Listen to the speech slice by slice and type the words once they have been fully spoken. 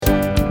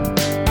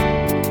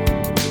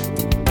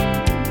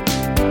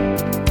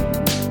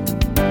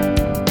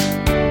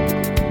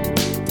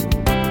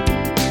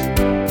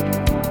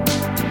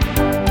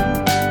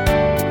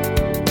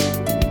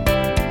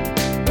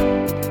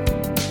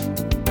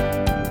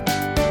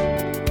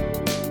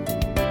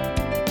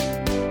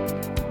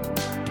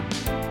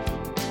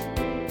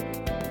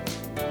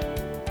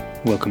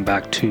Welcome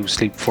back to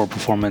Sleep for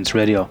Performance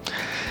Radio.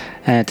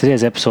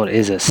 Today's episode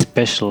is a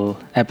special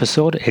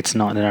episode. It's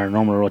not in our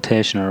normal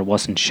rotation, or it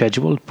wasn't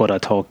scheduled, but I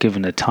thought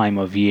given the time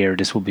of year,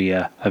 this would be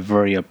a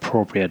very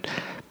appropriate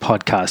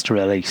podcast to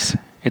release.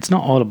 It's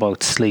not all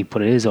about sleep,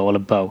 but it is all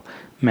about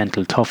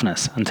mental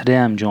toughness. And today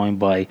I'm joined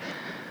by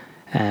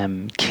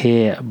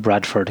Kay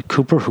Bradford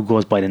Cooper, who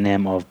goes by the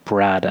name of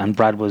Brad. And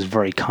Brad was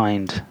very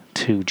kind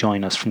to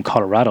join us from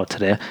Colorado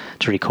today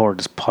to record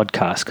this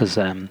podcast because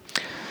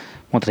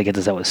wanted to get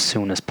this out as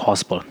soon as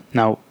possible.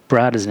 Now,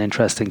 Brad is an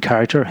interesting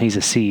character. He's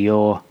a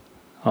CEO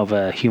of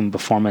a human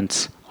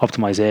performance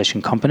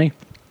optimization company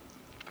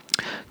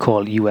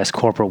called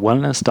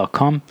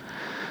uscorporatewellness.com,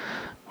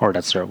 or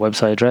that's their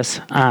website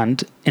address.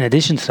 And in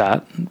addition to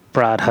that,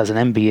 Brad has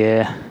an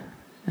MBA.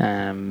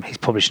 He's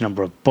published a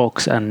number of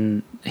books,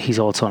 and he's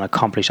also an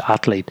accomplished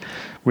athlete,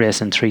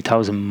 racing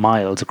 3,000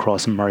 miles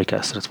across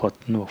America. So that's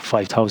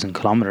 5,000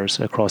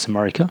 kilometers across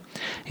America.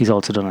 He's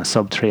also done a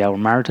sub 3-hour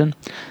marathon,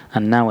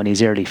 and now in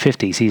his early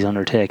 50s, he's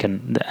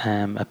undertaken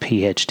a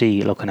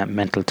PhD looking at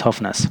mental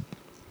toughness.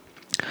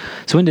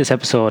 So in this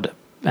episode,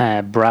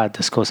 Brad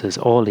discusses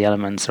all the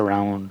elements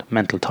around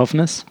mental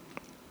toughness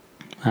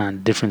and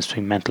the difference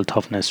between mental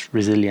toughness,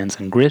 resilience,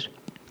 and grit,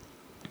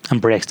 and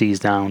breaks these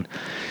down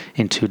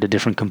into the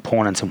different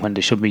components and when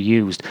they should be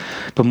used.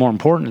 But more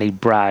importantly,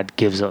 Brad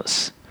gives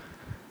us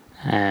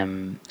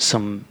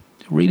some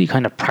really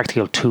kind of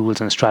practical tools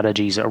and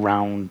strategies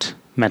around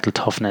mental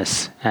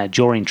toughness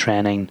during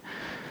training,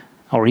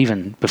 or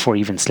even before you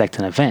even select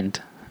an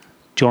event,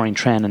 during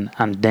training,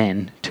 and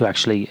then to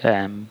actually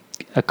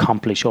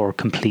accomplish or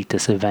complete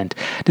this event.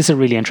 This is a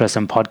really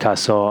interesting podcast,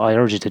 so I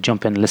urge you to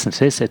jump in and listen to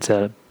this. It's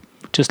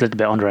just a little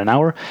bit under an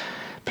hour.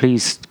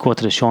 Please go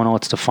to the show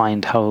notes to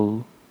find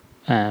how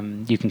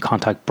you can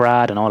contact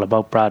Brad and all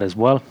about Brad as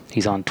well.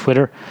 He's on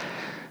Twitter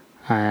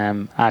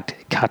at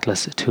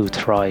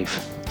Catalyst2Thrive.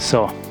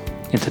 So,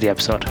 into the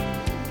episode.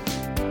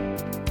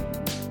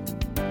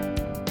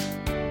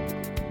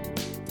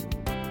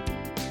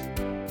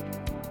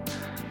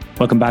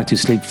 Welcome back to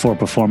Sleep for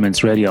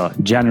Performance Radio,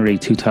 January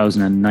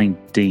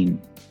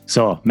 2019.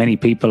 So, many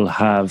people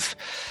have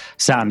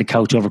sat on the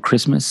couch over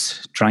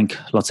Christmas, drank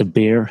lots of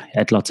beer,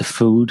 ate lots of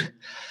food,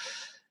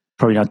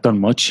 probably not done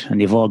much, and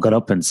you've all got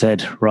up and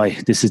said,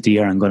 right, this is the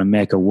year I'm going to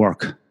make it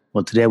work.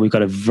 Well, today we've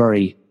got a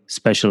very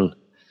special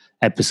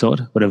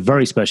episode with a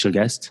very special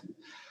guest.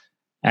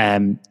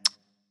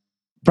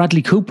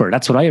 Bradley Cooper.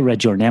 That's what I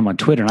read your name on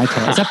Twitter, and I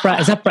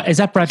thought, is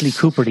that Bradley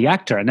Cooper, the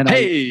actor? And then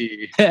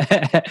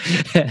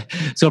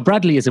So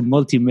Bradley is a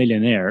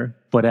multi-millionaire,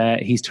 but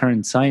he's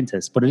turned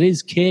scientist. But it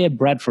is Kay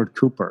Bradford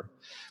Cooper,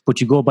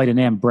 but you go by the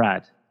name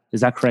Brad.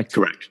 Is that correct?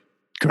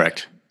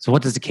 Correct. So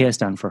what does the K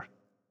stand for?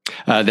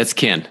 That's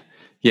Ken.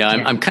 Yeah,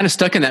 I'm kind of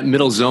stuck in that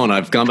middle zone.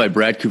 I've gone by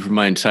Brad Cooper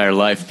my entire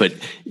life, but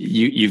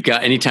you've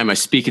got, anytime I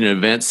speak at an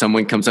event,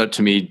 someone comes up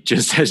to me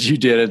just as you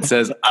did and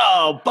says,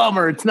 "Oh,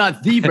 bummer, it's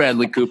not the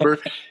Bradley Cooper."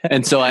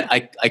 And so I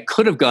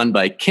could have gone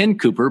by Ken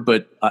Cooper,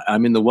 but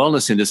I'm in the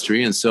wellness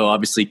industry, and so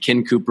obviously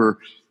Ken Cooper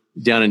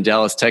down in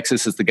Dallas,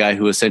 Texas, is the guy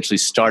who essentially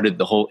started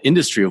the whole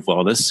industry of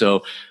wellness.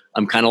 So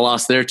I'm kind of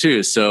lost there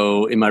too.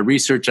 So in my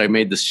research, I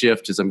made the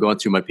shift as I'm going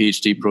through my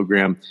PhD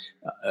program.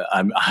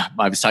 I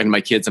was talking to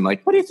my kids. I'm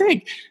like, "What do you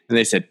think?" And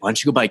they said, "Why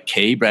don't you go by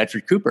Kay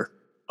Bradford Cooper?"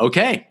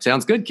 Okay,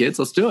 sounds good, kids.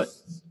 Let's do it.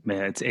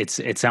 Man,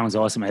 it sounds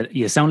awesome.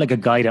 You sound like a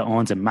guy that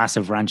owns a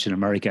massive ranch in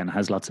America and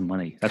has lots of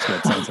money. That's what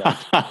it sounds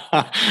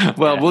like.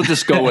 Well, we'll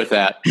just go with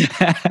that.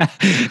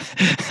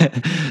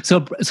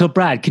 So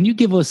Brad, can you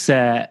give us?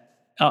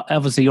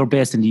 Obviously, you're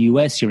based in the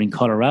US. You're in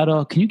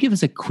Colorado. Can you give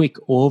us a quick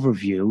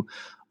overview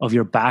of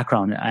your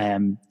background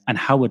and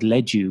how it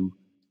led you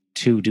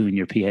to doing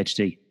your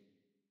PhD?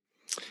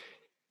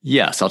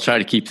 Yes, I'll try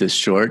to keep this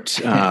short.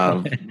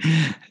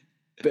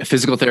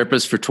 Physical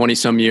therapist for 20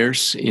 some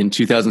years. In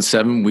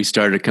 2007, we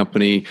started a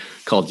company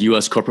called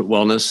US Corporate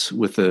Wellness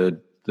with the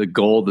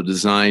goal, the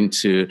design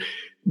to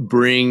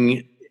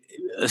bring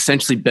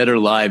essentially better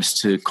lives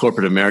to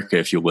corporate America,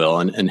 if you will,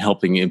 and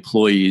helping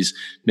employees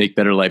make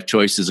better life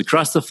choices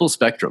across the full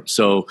spectrum.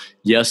 So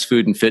yes,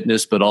 food and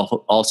fitness, but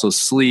also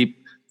sleep,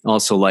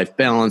 also life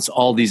balance,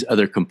 all these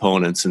other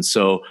components. And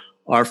so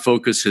our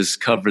focus has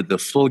covered the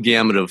full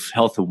gamut of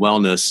health and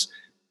wellness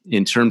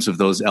in terms of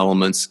those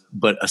elements,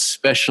 but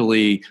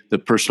especially the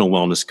personal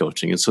wellness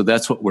coaching. And so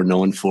that's what we're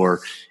known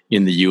for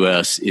in the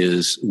US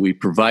is we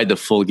provide the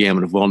full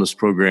gamut of wellness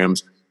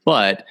programs,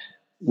 but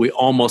we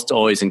almost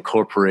always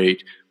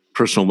incorporate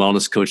personal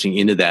wellness coaching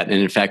into that.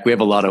 And in fact, we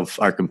have a lot of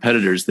our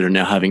competitors that are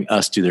now having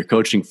us do their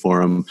coaching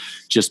for them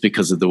just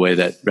because of the way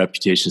that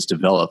reputation's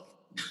developed.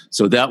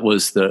 So that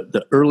was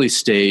the early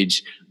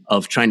stage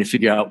of trying to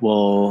figure out,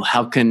 well,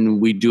 how can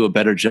we do a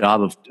better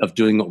job of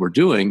doing what we're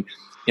doing?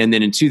 And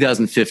then in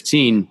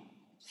 2015,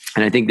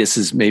 and I think this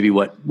is maybe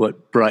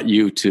what brought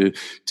you to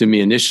me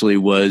initially,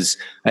 was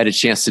I had a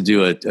chance to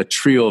do a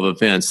trio of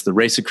events, the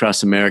Race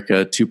Across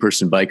America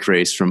 2-person bike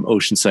race from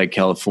Oceanside,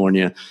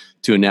 California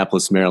to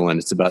Annapolis, Maryland.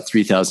 It's about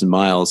 3,000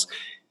 miles.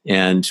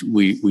 And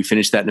we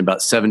finished that in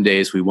about 7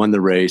 days. We won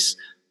the race.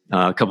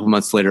 A couple of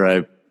months later,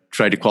 I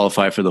tried to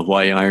qualify for the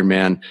Hawaii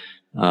Ironman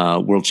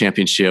World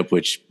Championship,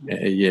 which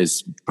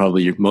is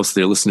probably most of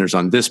the listeners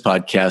on this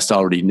podcast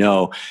already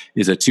know,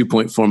 is a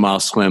 2.4 mile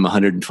swim,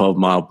 112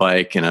 mile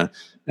bike, and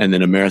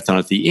then a marathon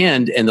at the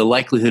end. And the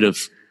likelihood of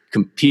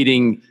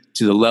competing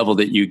to the level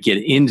that you get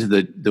into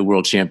the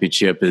World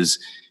Championship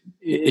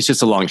it's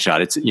just a long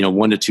shot. It's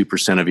 1% to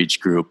 2% of each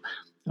group.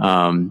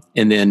 And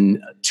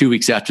then 2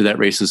 weeks after that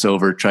race was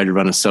over, tried to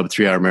run a sub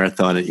 3 hour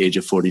marathon at the age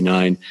of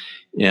 49.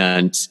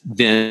 And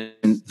then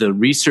the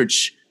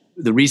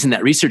reason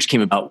that research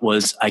came about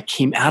was I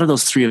came out of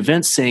those 3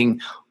 events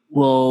saying,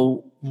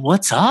 well,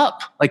 what's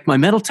up? Like, my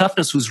mental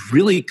toughness was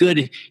really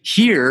good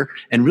here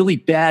and really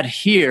bad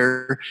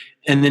here.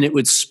 And then it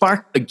would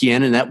spark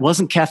again. And that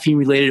wasn't caffeine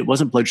related. It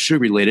wasn't blood sugar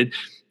related.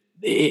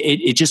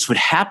 It just would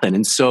happen.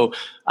 And so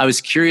I was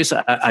curious.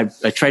 I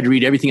tried to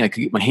read everything I could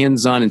get my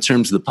hands on in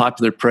terms of the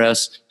popular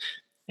press,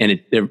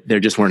 and there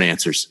just weren't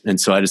answers. And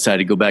so I decided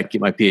to go back and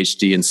get my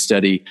PhD and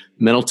study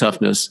mental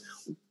toughness,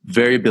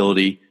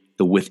 variability,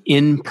 the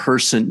within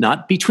person,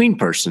 not between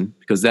person,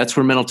 because that's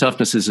where mental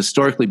toughness has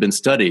historically been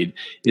studied,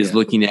 is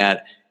looking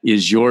at,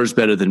 is yours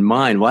better than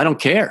mine? Well, I don't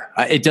care.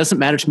 It doesn't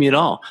matter to me at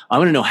all. I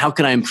want to know, how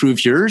can I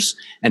improve yours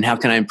and how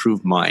can I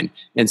improve mine?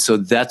 And so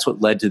that's what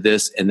led to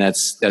this. And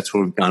that's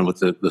where we've gone with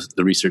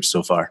the research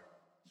so far.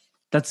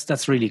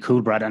 That's really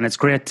cool, Brad. And it's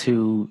great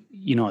to,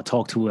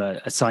 talk to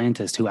a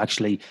scientist who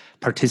actually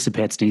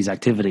participates in these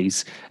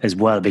activities as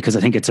well, because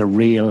I think it's a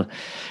real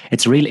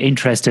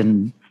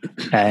interesting,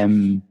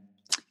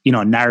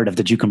 narrative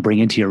that you can bring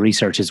into your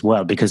research as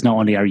well, because not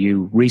only are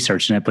you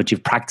researching it, but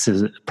you've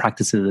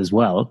practiced it as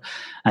well.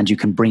 And you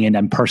can bring in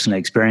them personal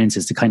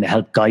experiences to kind of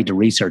help guide the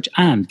research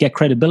and get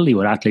credibility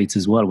with athletes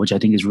as well, which I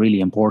think is really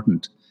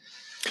important.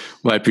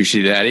 Well, I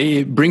appreciate that.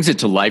 It brings it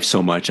to life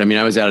so much. I mean,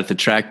 I was out at the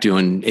track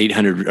doing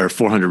 800 or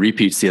 400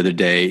 repeats the other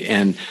day,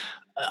 and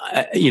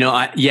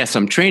yes,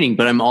 I'm training,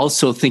 but I'm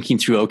also thinking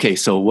through, okay,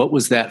 so what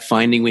was that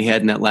finding we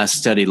had in that last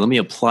study? Let me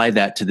apply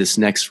that to this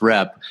next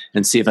rep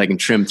and see if I can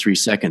trim 3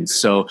 seconds.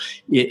 So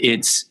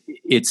it's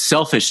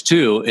selfish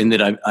too, in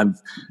that I'm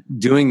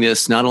doing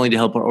this not only to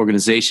help our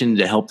organization,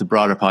 to help the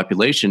broader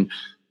population,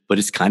 but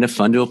it's kind of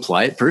fun to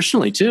apply it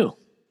personally too.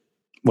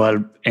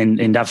 Well,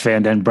 in that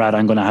vein, then, Brad,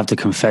 I'm going to have to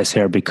confess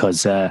here,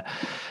 because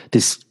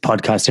this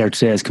podcast here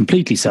today is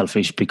completely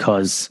selfish,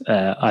 because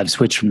I've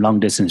switched from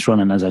long distance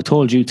running, as I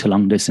told you, to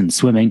long distance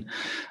swimming.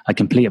 I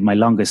completed my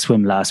longest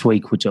swim last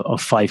week, which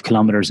of 5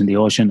 kilometers in the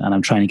ocean, and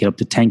I'm trying to get up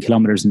to 10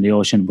 kilometers in the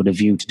ocean with a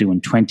view to doing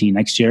 20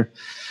 next year.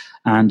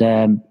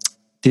 And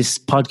this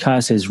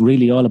podcast is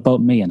really all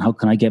about me and how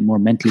can I get more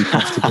mentally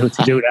tough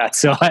to do that.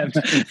 So,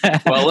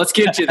 well, let's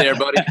get you there,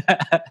 buddy.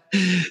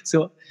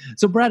 So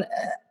Brad,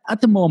 at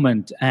the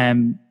moment,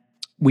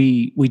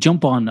 we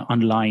jump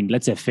online,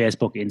 let's say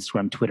Facebook,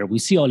 Instagram, Twitter. We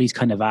see all these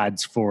kind of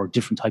ads for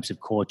different types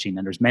of coaching,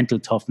 and there's mental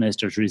toughness,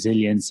 there's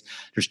resilience,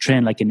 there's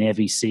train like a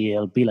Navy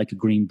SEAL, be like a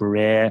Green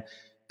Beret,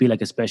 be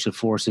like a Special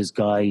Forces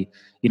guy,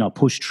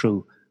 push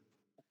through.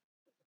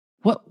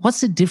 What's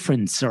the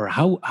difference, or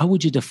how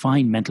would you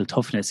define mental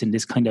toughness in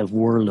this kind of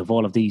world of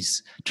all of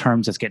these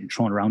terms that's getting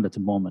thrown around at the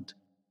moment?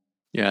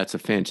 Yeah, it's a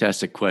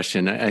fantastic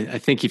question. I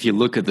think if you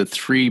look at the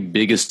 3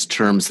 biggest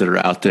terms that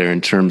are out there in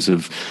terms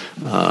of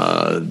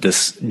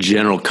this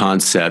general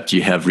concept,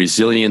 you have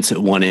resilience at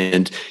one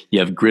end, you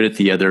have grit at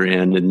the other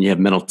end, and you have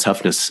mental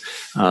toughness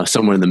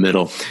somewhere in the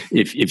middle.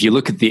 If you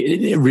look at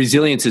the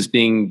resilience is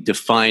being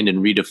defined and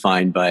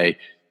redefined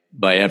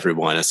by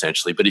everyone,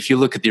 essentially. But if you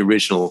look at the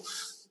original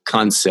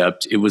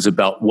concept, it was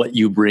about what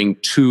you bring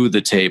to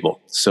the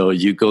table. So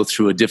you go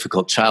through a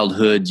difficult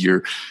childhood,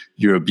 you're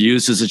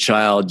abused as a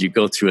child, you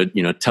go through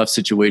a tough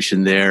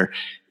situation there.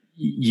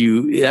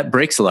 That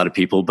breaks a lot of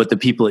people, but the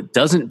people it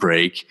doesn't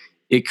break,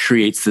 it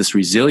creates this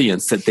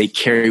resilience that they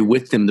carry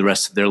with them the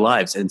rest of their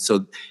lives. And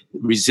so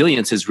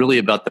resilience is really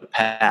about the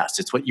past.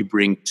 It's what you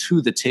bring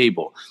to the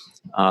table.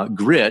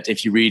 Grit,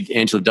 if you read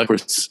Angela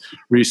Duckworth's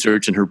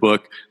research in her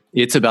book,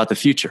 it's about the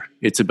future.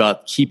 It's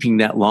about keeping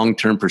that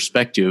long-term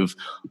perspective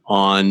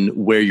on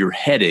where you're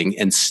heading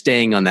and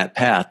staying on that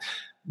path.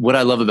 What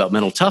I love about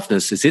mental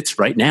toughness is it's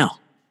right now.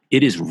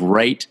 It is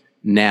right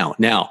now.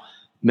 Now,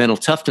 mental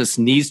toughness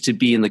needs to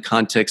be in the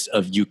context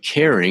of you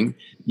caring.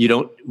 You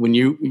don't, when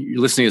you're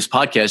listening to this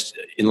podcast,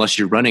 unless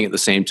you're running at the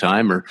same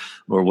time or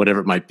whatever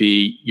it might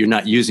be, you're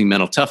not using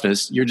mental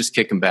toughness. You're just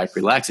kicking back,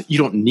 relaxing. You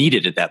don't need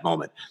it at that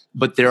moment.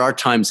 But there are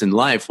times in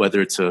life,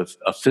 whether it's a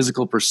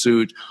physical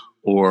pursuit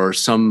or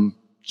some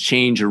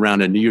change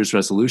around a New Year's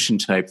resolution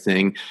type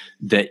thing,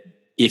 that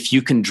if you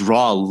can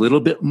draw a little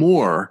bit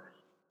more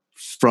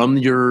from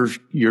your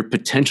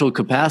potential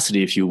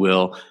capacity, if you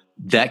will,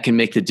 that can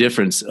make the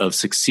difference of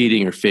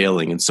succeeding or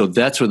failing. And so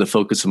that's where the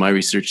focus of my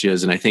research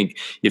is. And I think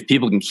if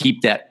people can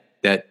keep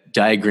that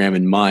diagram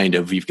in mind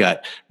of we've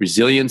got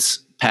resilience,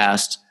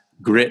 past,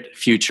 grit,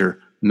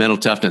 future, mental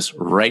toughness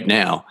right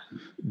now,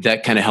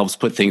 that kind of helps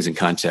put things in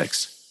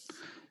context.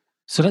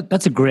 So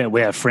that's a great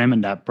way of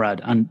framing that,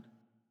 Brad. And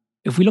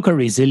if we look at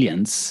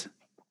resilience,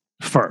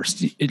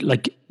 first.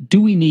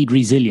 Do we need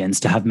resilience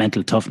to have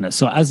mental toughness?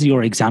 So as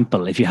your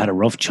example, if you had a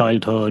rough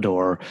childhood,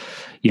 or,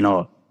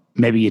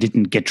 maybe you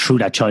didn't get through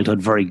that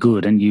childhood very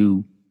good and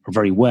you or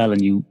very well,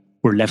 and you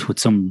were left with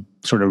some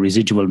sort of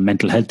residual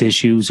mental health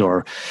issues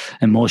or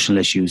emotional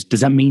issues,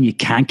 does that mean you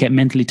can't get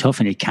mentally tough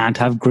and you can't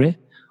have grit?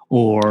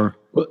 Or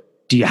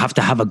do you have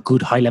to have a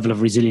good high level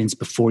of resilience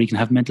before you can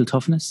have mental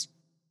toughness?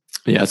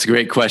 Yeah, it's a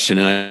great question.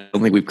 And I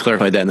don't think we've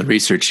clarified that in the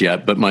research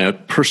yet, but my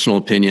personal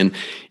opinion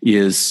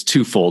is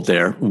twofold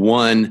there.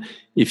 One,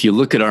 if you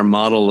look at our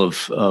model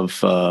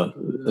of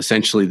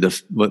essentially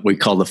what we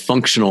call the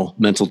functional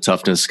mental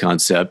toughness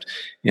concept,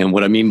 and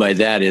what I mean by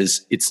that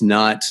is it's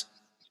not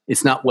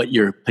what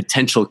your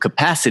potential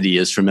capacity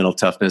is for mental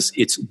toughness,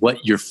 it's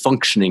what you're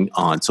functioning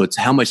on. So it's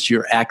how much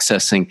you're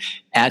accessing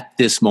at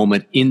this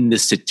moment in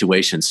this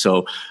situation.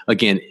 So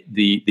again,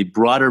 the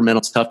broader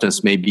mental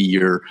toughness may be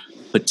your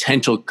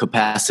potential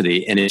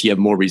capacity, and if you have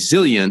more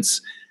resilience,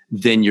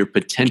 then your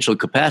potential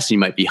capacity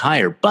might be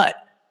higher. But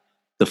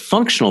the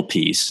functional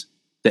piece,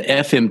 the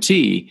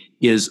FMT,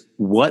 is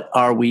what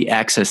are we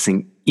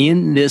accessing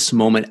in this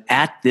moment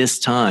at this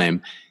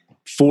time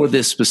for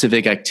this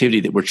specific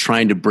activity that we're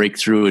trying to break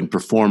through and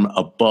perform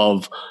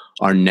above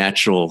our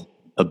natural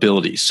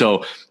ability.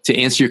 So to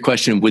answer your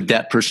question, would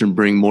that person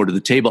bring more to the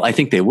table? I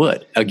think they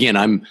would. Again,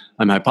 I'm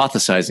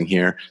hypothesizing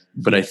here,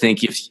 but I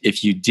think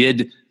if you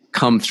did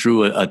come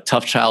through a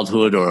tough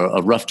childhood or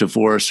a rough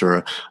divorce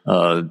or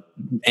a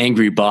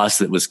angry boss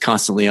that was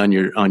constantly on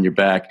your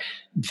back,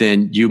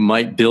 then you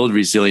might build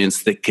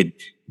resilience that could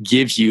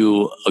give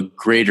you a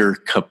greater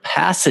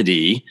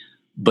capacity,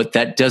 but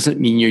that doesn't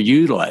mean you're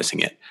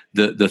utilizing it.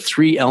 The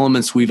three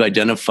elements we've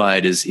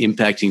identified as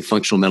impacting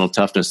functional mental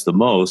toughness the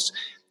most,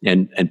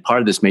 and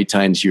part of this may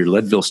tie into your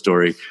Leadville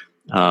story,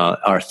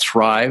 are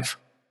thrive,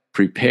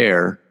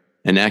 prepare,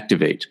 and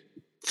activate.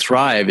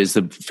 Thrive is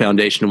the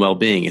foundation of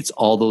well-being. It's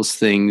all those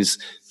things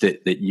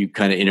that you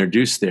kind of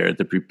introduced there.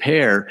 The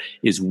prepare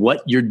is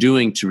what you're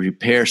doing to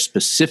prepare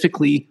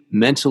specifically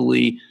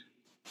mentally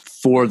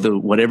for the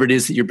whatever it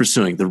is that you're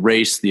pursuing, the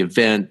race, the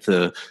event,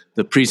 the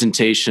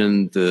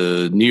presentation,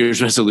 the New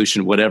Year's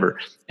resolution, whatever.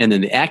 And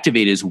then the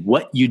activate is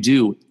what you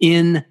do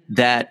in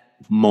that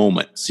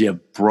moment. So you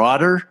have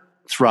broader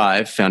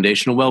thrive,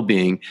 foundational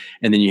well-being,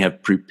 and then you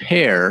have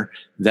prepare.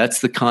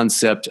 That's the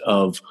concept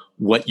of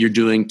what you're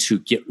doing to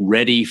get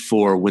ready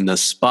for when the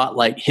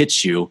spotlight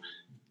hits you,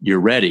 you're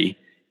ready.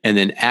 And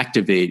then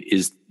activate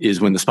is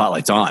when the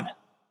spotlight's on.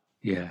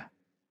 Yeah.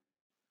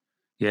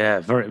 Yeah,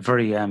 very,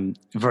 very,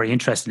 very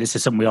interesting. This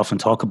is something we often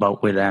talk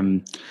about with,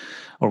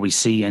 or we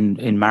see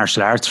in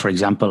martial arts, for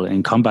example,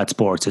 in combat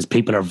sports, is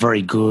people are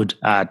very good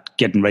at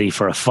getting ready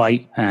for a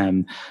fight,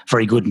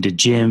 very good in the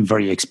gym,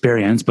 very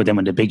experienced, but then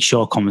when the big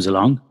show comes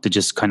along, they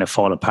just kind of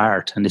fall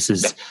apart. And this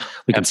is,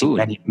 we can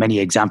see many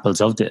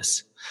examples of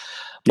this.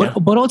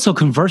 But also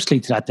conversely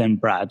to that then,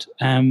 Brad,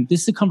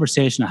 this is a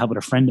conversation I had with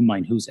a friend of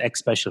mine who's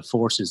ex-Special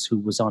Forces, who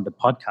was on the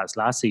podcast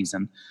last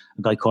season,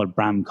 a guy called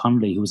Bram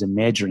Connolly, who was a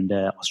major in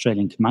the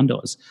Australian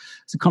Commandos.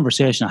 It's a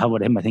conversation I had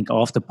with him, I think,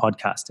 off the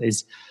podcast,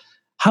 is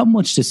how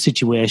much does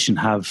situation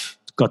have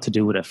got to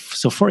do with it?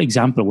 So, for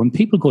example, when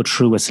people go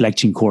through a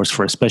selection course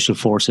for a Special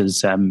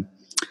Forces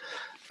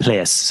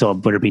place, so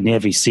whether it be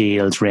Navy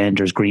SEALs,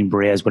 Rangers, Green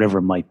Berets, whatever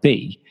it might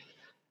be,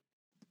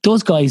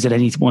 those guys at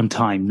any one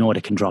time know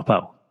they can drop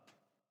out.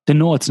 They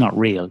know it's not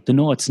real. They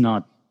know it's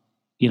not,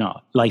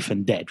 life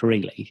and death,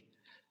 really.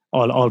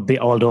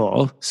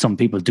 Although some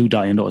people do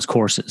die in those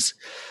courses.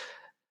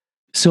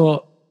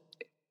 So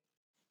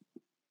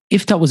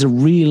if that was a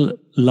real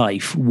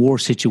life war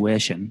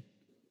situation,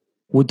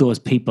 would those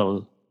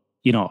people,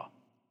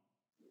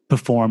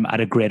 perform at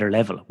a greater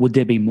level? Would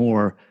they be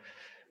more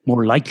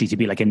likely to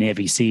be like a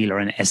Navy SEAL or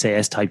an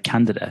SAS type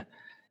candidate?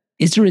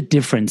 Is there a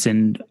difference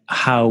in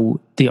how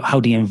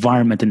the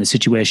environment and the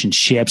situation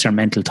shapes our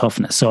mental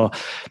toughness? So,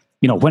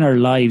 when our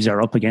lives are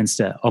up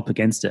against it,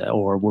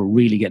 or we're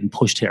really getting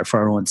pushed here for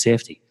our own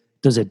safety,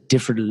 does a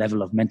different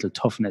level of mental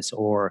toughness,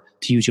 or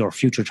to use your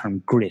future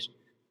term, grit,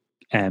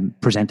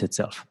 present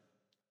itself?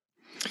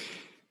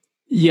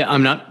 Yeah,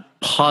 I'm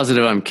not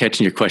positive I'm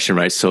catching your question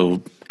right,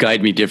 so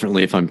guide me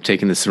differently if I'm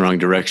taking this the wrong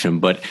direction.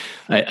 But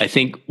I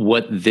think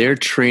what their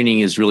training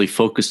is really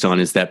focused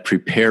on is that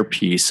prepare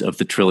piece of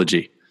the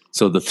trilogy.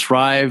 So the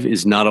thrive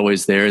is not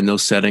always there in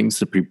those settings.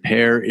 The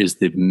prepare is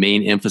the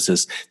main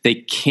emphasis. They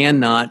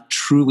cannot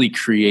truly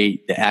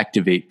create the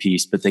activate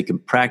piece, but they can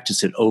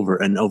practice it over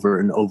and over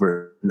and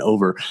over and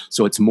over.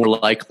 So it's more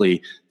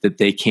likely that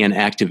they can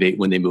activate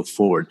when they move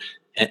forward.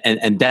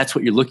 And that's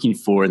what you're looking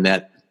for in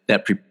that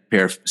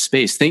prepare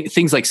space.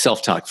 Things like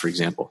self-talk, for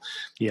example.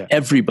 Yeah.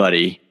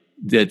 Everybody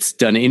that's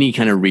done any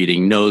kind of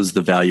reading knows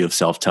the value of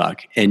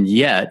self-talk. And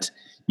yet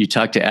you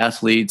talk to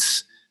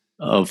athletes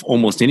of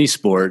almost any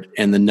sport,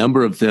 and the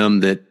number of them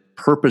that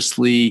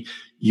purposely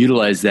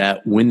utilize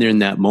that when they're in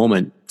that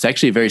moment, it's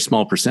actually a very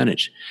small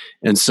percentage.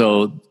 And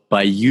so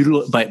by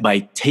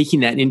taking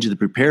that into the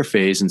prepare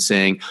phase and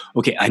saying,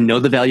 okay, I know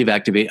the value of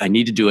activate, I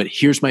need to do it,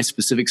 here's my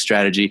specific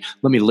strategy,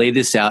 let me lay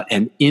this out,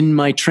 and in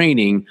my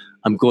training,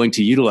 I'm going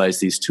to utilize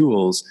these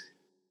tools,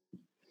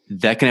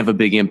 that can have a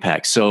big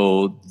impact.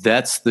 So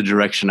that's the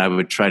direction I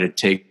would try to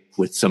take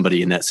with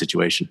somebody in that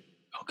situation.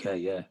 Okay,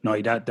 yeah. No,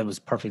 that was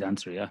a perfect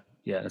answer, yeah.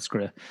 Yeah, that's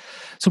great.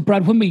 So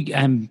Brad, when we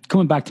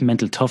coming back to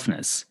mental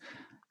toughness,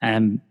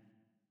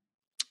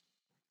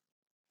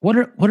 what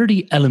are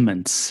the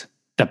elements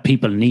that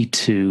people need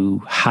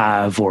to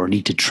have or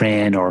need to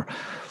train, or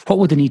what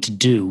would they need to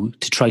do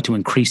to try to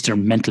increase their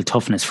mental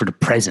toughness for the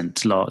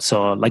present?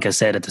 So like I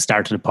said at the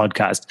start of the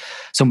podcast,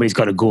 somebody's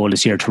got a goal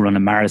this year to run a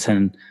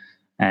marathon,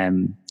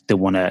 they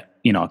want to,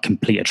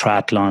 complete a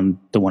triathlon,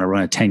 they want to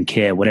run a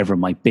 10K, whatever it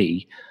might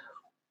be.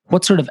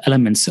 What sort of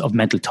elements of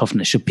mental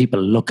toughness should people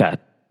look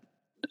at,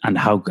 and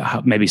how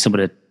maybe some of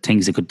the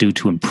things they could do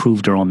to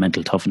improve their own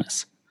mental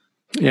toughness?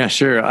 Yeah,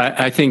 sure.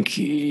 I think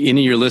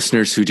any of your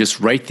listeners who just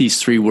write these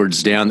 3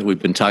 words down that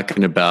we've been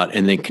talking about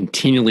and then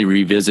continually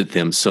revisit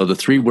them. So the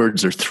 3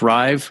 words are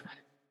thrive,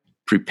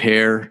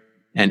 prepare,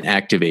 and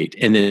activate.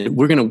 And then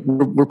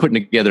we're putting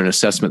together an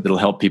assessment that'll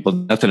help people.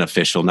 Nothing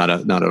official, not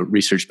a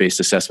research-based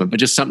assessment, but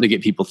just something to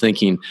get people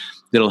thinking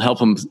that'll help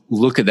them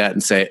look at that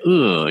and say,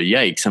 "Oh,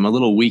 yikes, I'm a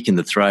little weak in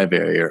the thrive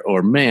area,"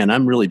 or "Man,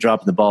 I'm really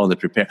dropping the ball in the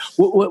prepare."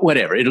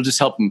 Whatever. It'll just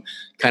help them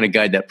kind of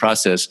guide that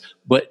process.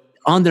 But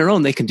on their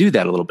own, they can do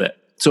that a little bit.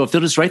 So if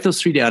they'll just write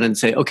those 3 down and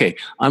say, "Okay,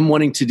 I'm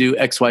wanting to do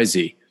X, Y,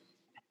 Z.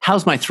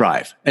 How's my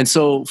thrive?" And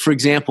so, for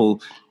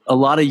example, a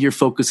lot of your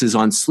focus is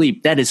on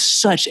sleep. That is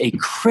such a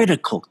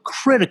critical.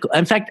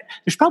 In fact,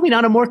 there's probably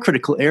not a more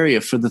critical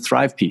area for the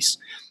thrive piece.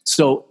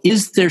 So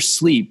is their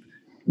sleep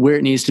where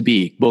it needs to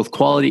be, both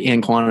quality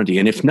and quantity?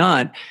 And if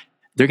not,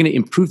 they're going to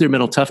improve their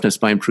mental toughness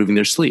by improving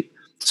their sleep.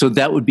 So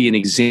that would be an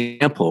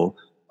example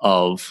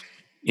of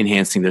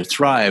enhancing their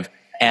thrive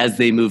as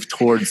they move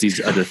towards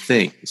these other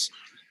things.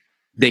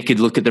 They could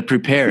look at the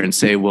prepare and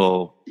say,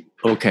 well,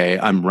 okay,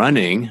 I'm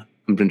running.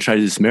 I'm going to try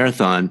to do this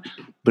marathon,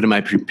 but am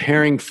I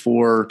preparing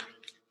for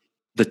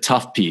the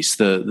tough piece?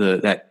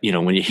 That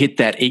when you hit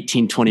that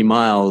 18, 20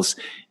 miles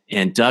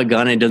and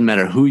doggone it, doesn't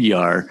matter who you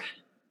are,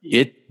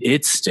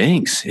 it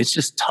stinks. It's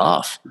just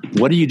tough.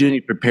 What are you doing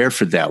to prepare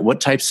for that? What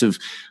types of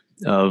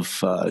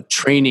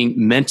training,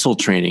 mental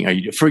training are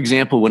you? For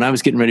example, when I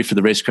was getting ready for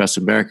the Race Across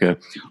America,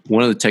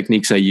 one of the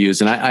techniques I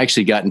used, and I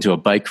actually got into a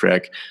bike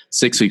wreck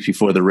 6 weeks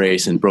before the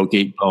race and broke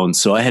 8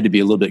 bones. So I had to be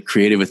a little bit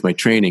creative with my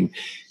training.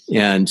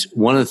 And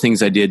one of the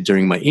things I did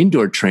during my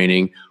indoor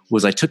training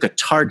was I took a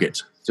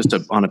target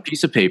on a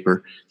piece of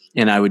paper,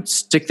 and I would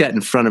stick that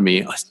in front of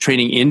me. I was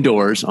training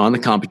indoors on the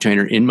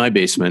CompuTrainer in my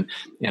basement,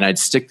 and I'd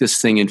stick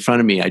this thing in front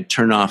of me. I'd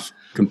turn off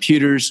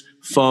computers,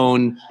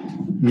 phone,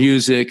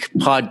 music,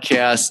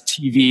 podcast,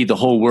 TV, the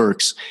whole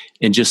works,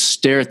 and just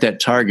stare at that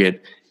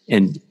target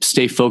and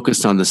stay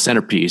focused on the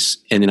centerpiece.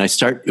 And then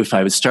if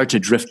I would start to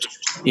drift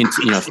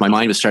into, if my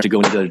mind would start to go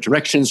into other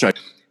directions,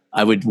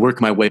 I would work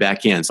my way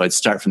back in. So I'd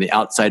start from the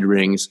outside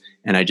rings,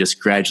 and I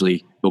just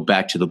gradually go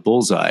back to the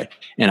bullseye,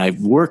 and I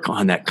work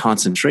on that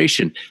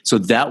concentration. So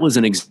that was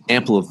an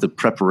example of the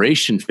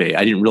preparation phase.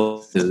 I didn't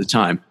realize it at the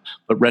time,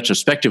 but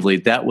retrospectively,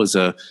 that was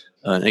an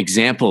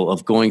example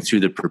of going through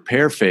the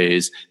prepare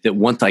phase, that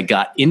once I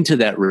got into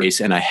that race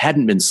and I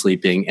hadn't been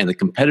sleeping and the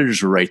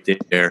competitors were right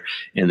there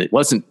and it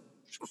wasn't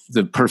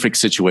the perfect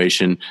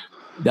situation,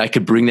 I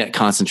could bring that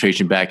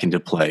concentration back into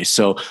play.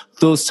 So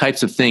those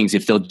types of things,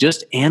 if they'll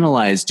just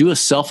analyze, do a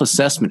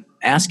self-assessment,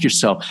 ask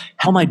yourself,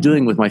 how am I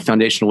doing with my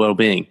foundational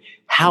well-being?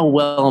 How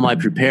well am I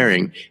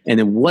preparing? And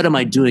then what am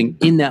I doing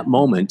in that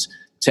moment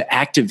to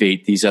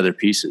activate these other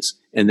pieces?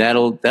 And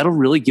that'll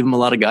really give them a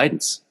lot of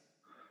guidance.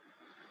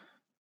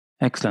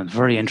 Excellent.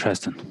 Very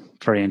interesting.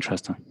 Very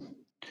interesting.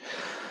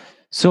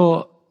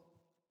 So,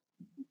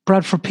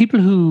 Brad, for people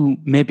who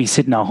may be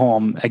sitting at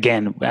home,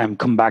 again,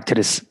 come back to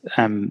this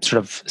sort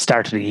of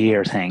start of the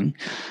year thing,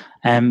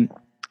 and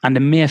they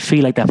may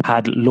feel like they've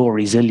had low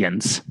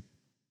resilience.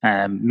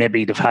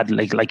 Maybe they've had,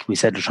 like we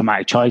said, a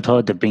traumatic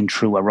childhood, they've been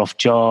through a rough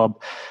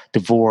job,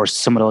 divorce,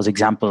 some of those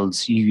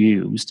examples you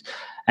used.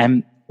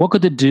 What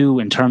could they do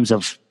in terms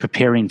of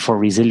preparing for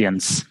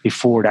resilience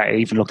before that,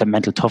 even look at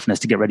mental toughness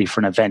to get ready for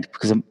an event?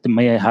 Because they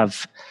may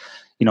have,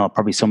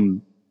 probably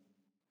some,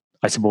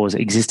 I suppose,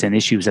 existing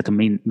issues that they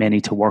may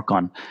need to work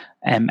on.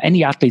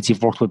 Any athletes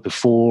you've worked with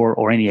before,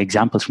 or any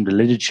examples from the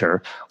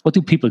literature, what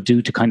do people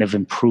do to kind of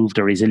improve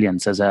their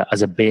resilience as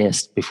a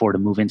base before they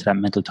move into that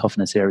mental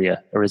toughness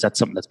area? Or is that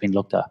something that's been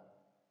looked at?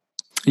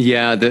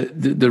 Yeah,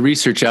 the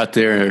research out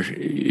there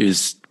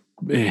is,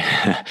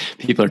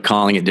 people are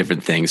calling it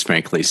different things,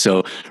 frankly.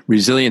 So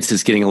resilience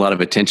is getting a lot of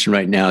attention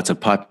right now. It's a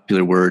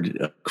popular word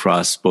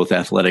across both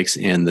athletics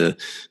and the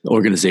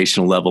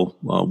organizational level,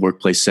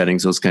 workplace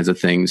settings, those kinds of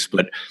things.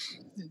 But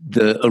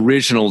the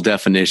original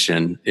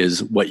definition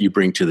is what you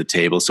bring to the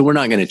table. So we're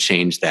not going to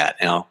change that.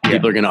 Now,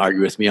 people are going to argue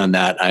with me on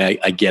that.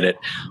 I get it.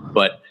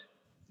 But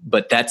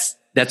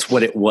that's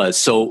what it was.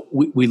 So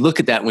we look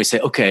at that and we say,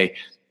 okay,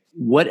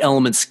 what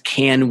elements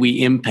can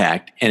we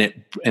impact? And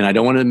I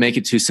don't want to make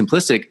it too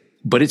simplistic,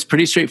 but it's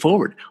pretty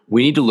straightforward.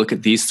 We need to look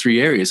at these 3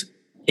 areas.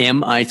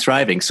 Am I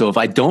thriving? So if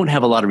I don't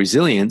have a lot of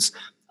resilience,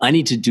 I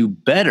need to do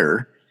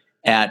better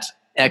at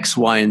X,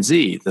 Y, and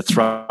Z, the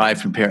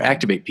thrive, prepare,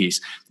 activate piece.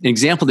 An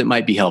example that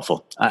might be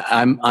helpful.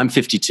 I'm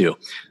 52.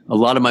 A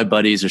lot of my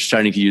buddies are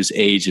starting to use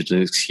age as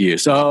an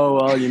excuse. Oh,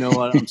 well, you know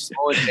what? I'm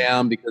slowing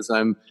down because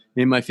I'm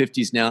in my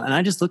 50s now. And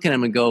I just look at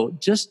them and go,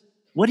 just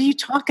what are you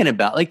talking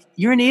about? Like,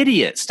 you're an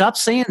idiot. Stop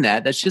saying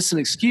that. That's just an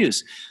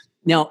excuse.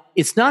 Now,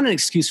 it's not an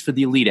excuse for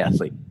the elite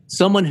athlete.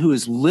 Someone who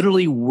is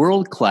literally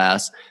world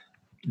class.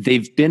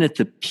 They've been at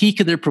the peak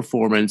of their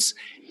performance,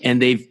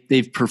 and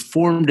they've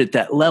performed at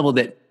that level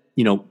that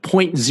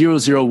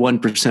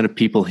 0.001% of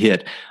people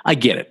hit. I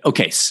get it.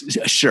 Okay,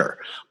 sure.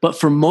 But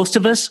for most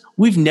of us,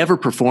 we've never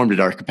performed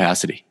at our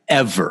capacity,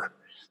 ever.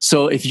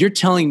 So if you're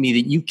telling me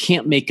that you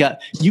can't make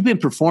up, you've been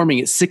performing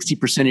at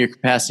 60% of your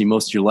capacity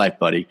most of your life,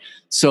 buddy.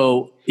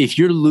 So if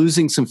you're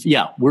losing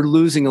we're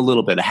losing a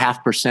little bit,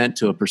 0.5%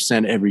 to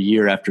 1% every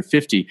year after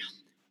 50.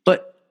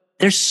 But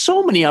there's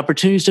so many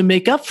opportunities to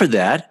make up for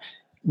that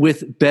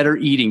with better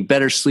eating,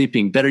 better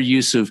sleeping, better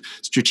use of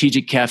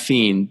strategic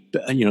caffeine,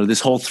 this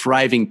whole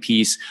thriving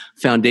piece,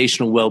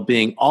 foundational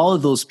well-being, all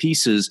of those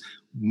pieces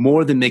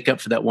more than make up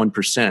for that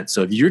 1%.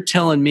 So if you're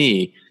telling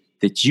me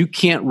that you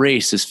can't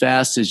race as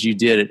fast as you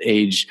did at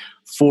age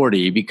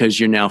 40 because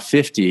you're now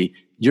 50,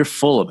 you're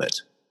full of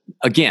it.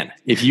 Again,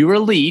 if you're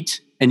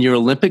elite and you're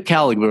Olympic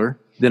caliber,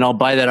 then I'll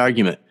buy that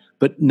argument.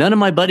 But none of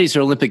my buddies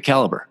are Olympic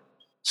caliber.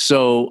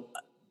 So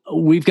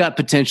we've got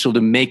potential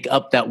to make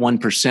up that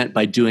 1%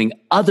 by doing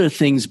other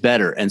things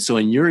better. And so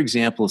in your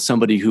example of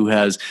somebody who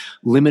has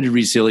limited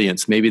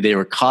resilience, maybe they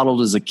were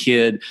coddled as a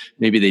kid,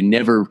 maybe they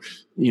never,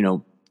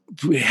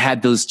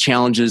 had those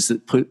challenges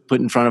that put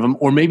in front of them,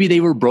 or maybe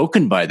they were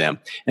broken by them.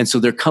 And so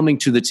they're coming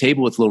to the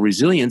table with low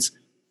resilience.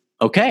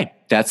 Okay,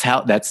 that's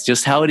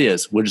just how it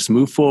is. We'll just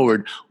move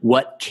forward.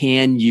 What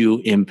can you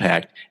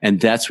impact? And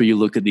that's where you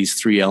look at these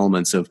three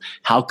elements of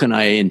how can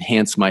I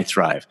enhance my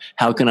thrive?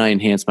 How can I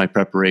enhance my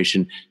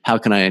preparation? How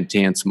can I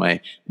enhance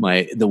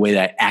the way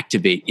that I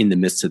activate in the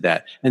midst of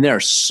that? And there are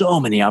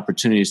so many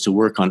opportunities to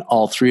work on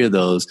all three of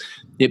those.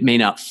 It may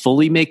not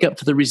fully make up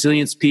for the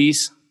resilience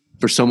piece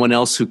for someone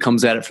else who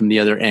comes at it from the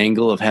other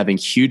angle of having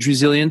huge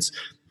resilience,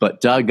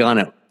 but doggone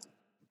it,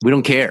 we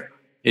don't care.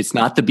 It's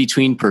not the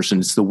between person;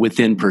 it's the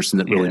within person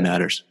that really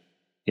matters.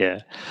 Yeah,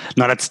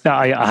 no,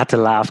 I had to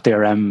laugh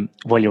there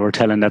while you were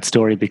telling that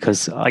story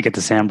because I get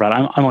the same, Brad.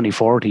 I'm only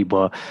 40,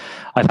 but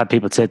I've had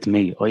people say to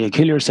me, "Oh, you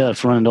kill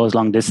yourself running those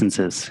long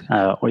distances,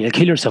 or you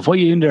kill yourself. Why are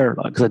you in there?"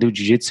 Because I do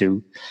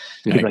jiu-jitsu.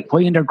 People are like, "Why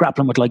are you in there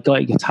grappling with like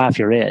guy that's half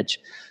your age?"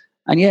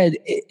 And yeah,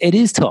 it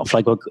is tough.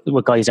 Like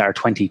what guys are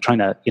 20 trying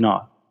to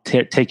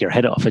take your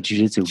head off at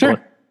jiu-jitsu.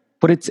 Sure.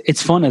 But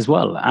it's fun as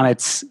well. And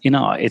it's,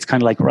 it's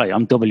kind of like, right,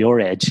 I'm double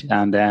your age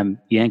and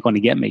you ain't going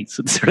to get me.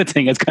 So sort of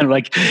thing. It's kind of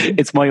like,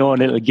 it's my own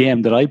little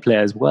game that I play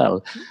as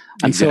well.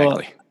 And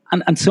exactly.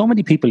 So, and so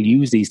many people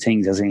use these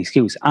things as an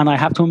excuse. And I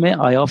have to admit,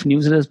 I often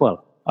use it as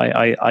well.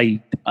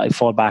 I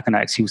fall back on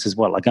that excuse as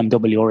well. Like I'm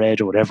double your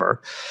age or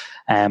whatever.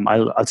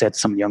 I'll say to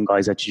some young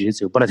guys at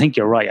jiu-jitsu. But I think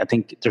you're right. I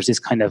think there's this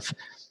kind of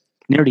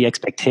nearly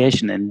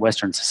expectation in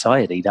Western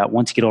society that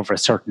once you get over a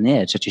certain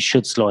age that you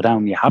should slow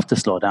down, you have to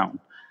slow down.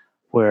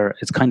 Where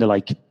it's kind of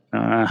like,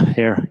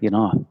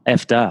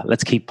 F that,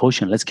 let's keep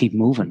pushing, let's keep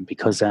moving.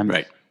 Because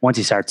once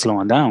you start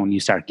slowing down, you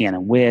start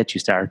gaining weight,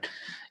 you start,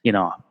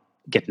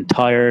 getting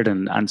tired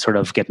and sort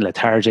of getting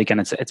lethargic.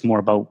 And it's more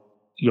about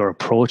your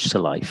approach to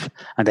life.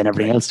 And then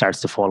everything else starts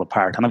to fall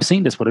apart. And I've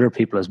seen this with other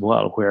people as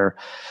well, where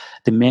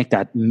they make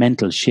that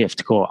mental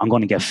shift, go, I'm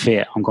going to get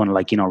fit, I'm going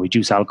to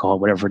reduce alcohol,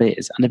 whatever it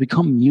is. And they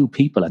become new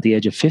people at the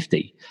age of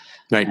 50.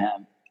 Right.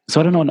 So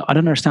I don't know. I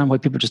don't understand why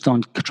people just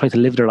don't try to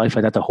live their life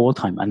like that the whole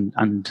time.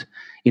 And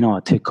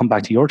to come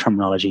back to your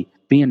terminology,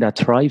 be in that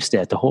thrive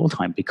state the whole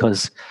time,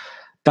 because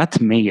that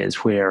to me is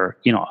where,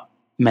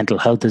 mental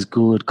health is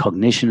good,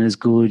 cognition is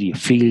good, you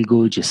feel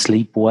good, you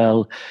sleep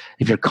well.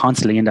 If you're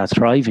constantly in that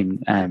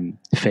thriving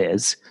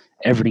phase,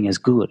 everything is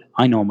good.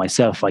 I know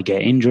myself, I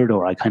get injured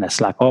or I kind of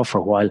slack off for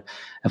a while.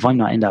 If I'm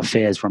not in that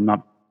phase where I'm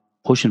not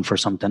pushing for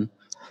something,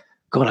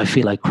 God, I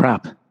feel like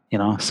crap,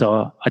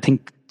 So I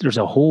think there's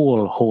a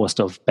whole host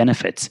of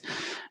benefits,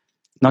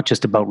 not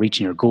just about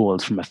reaching your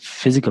goals from a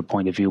physical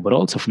point of view, but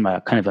also from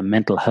a kind of a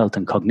mental health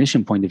and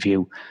cognition point of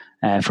view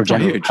for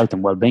general health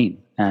and well-being.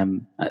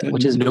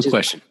 Which is no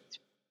question.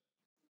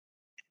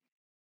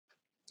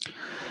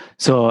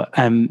 So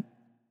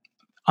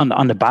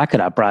on the back of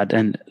that, Brad,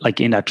 and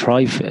like in that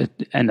thrive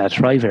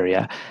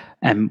area,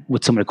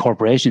 with some of the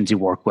corporations you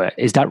work with,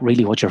 is that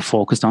really what you're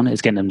focused on?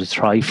 Is getting them to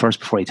thrive first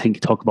before you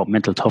talk about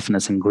mental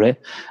toughness and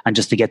grit, and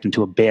just to get them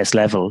to a base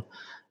level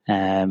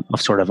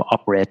of sort of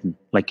operating,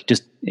 like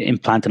just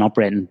implant an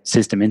operating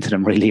system into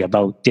them, really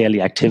about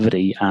daily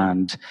activity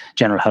and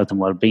general health and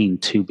well-being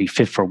to be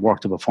fit for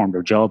work, to perform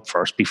their job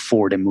first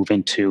before they move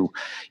into,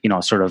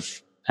 sort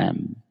of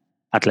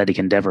athletic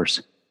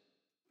endeavors.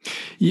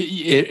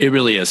 It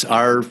really is.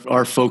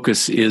 Our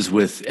focus is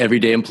with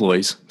everyday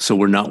employees. So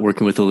we're not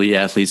working with elite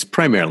athletes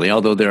primarily,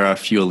 although there are a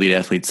few elite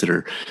athletes that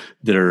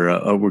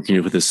are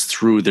working with us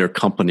through their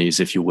companies,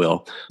 if you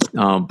will.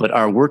 But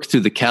our work through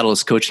the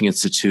Catalyst Coaching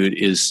Institute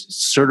is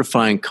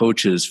certifying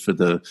coaches for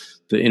the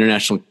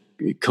International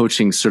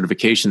coaching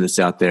certification that's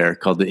out there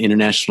called the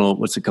International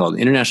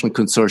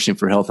Consortium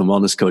for Health and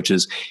Wellness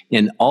Coaches.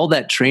 And all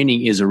that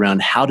training is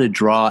around how to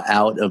draw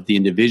out of the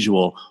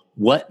individual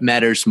what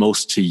matters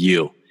most to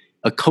you.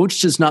 A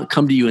coach does not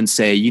come to you and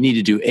say, you need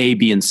to do A,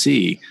 B, and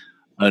C.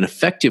 An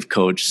effective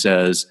coach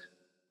says,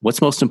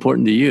 what's most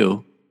important to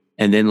you?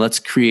 And then let's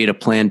create a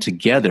plan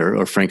together,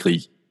 or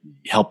frankly,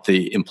 help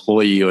the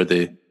employee or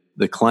the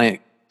client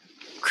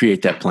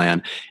create that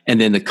plan. And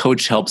then the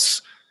coach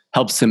helps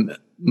them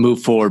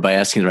move forward by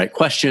asking the right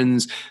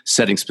questions,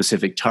 setting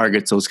specific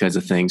targets, those kinds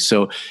of things.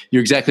 So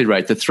you're exactly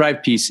right. The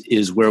Thrive piece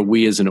is where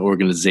we as an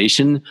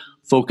organization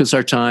focus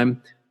our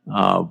time.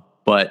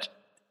 But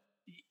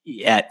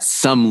at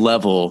some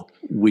level,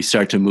 we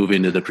start to move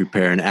into the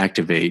prepare and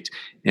activate.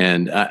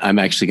 And I'm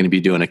actually going to be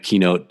doing a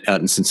keynote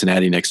out in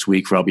Cincinnati next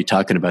week where I'll be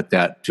talking about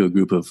that to a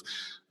group of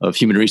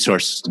human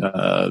resource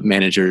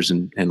managers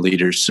and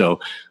leaders. So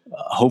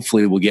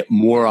hopefully we'll get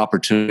more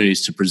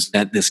opportunities to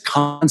present this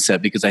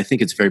concept, because I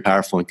think it's very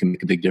powerful and can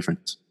make a big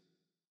difference.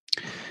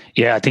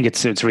 Yeah, I think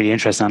it's really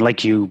interesting. And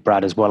like you,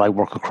 Brad, as well, I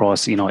work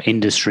across,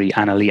 industry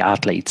and elite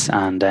athletes,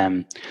 and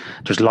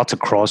there's lots of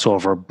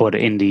crossover, but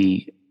in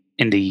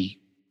the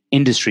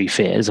industry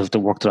phase of the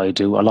work that I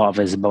do, a lot of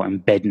it is about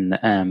embedding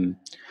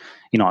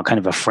a kind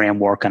of a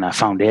framework and a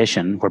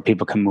foundation where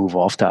people can move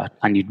off that.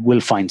 And you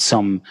will find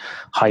some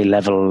high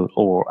level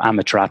or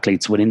amateur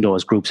athletes within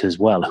those groups as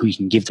well, who you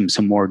can give them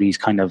some more of these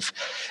kind of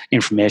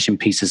information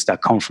pieces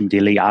that come from the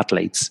elite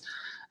athletes.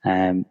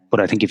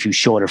 But I think if you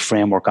show the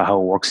framework of how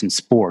it works in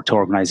sport to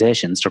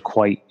organizations, they're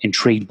quite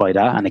intrigued by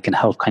that, and it can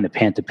help kind of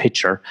paint the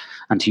picture.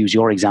 And to use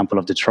your example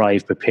of the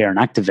Thrive, Prepare and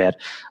Activate,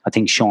 I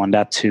think showing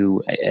that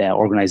to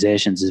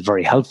organizations is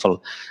very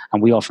helpful.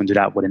 And we often do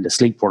that within the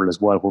sleep world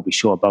as well, where we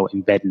show about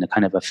embedding a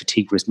kind of a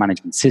fatigue risk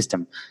management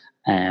system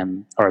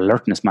or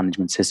alertness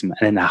management system,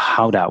 and then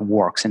how that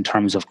works in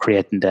terms of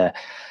creating the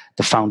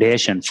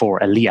foundation for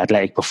elite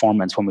athletic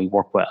performance when we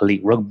work with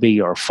elite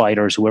rugby or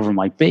fighters, whoever it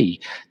might be,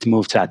 to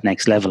move to that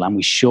next level. And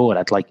we show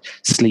that like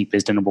sleep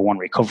is the number one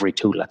recovery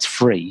tool that's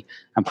free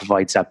and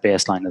provides that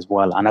baseline as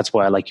well. And that's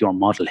why I like your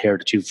model here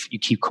that you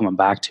keep coming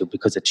back to,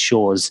 because it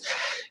shows,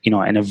 in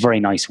a very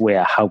nice way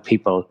how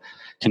people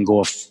can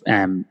go,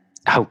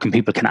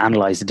 people can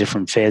analyze the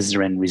different phases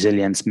they're in: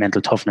 resilience,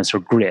 mental toughness, or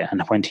grit,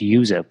 and when to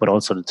use it, but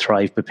also to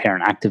Thrive, Prepare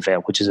and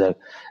Activate, which is a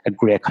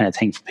great kind of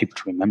thing for people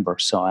to remember.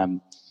 So,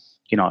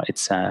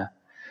 it's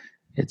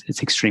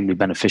extremely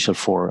beneficial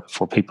for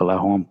people at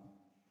home.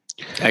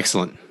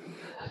 Excellent.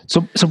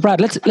 So Brad,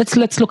 let's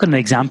look at an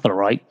example,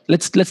 right?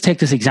 Let's take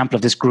this example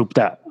of this group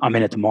that I'm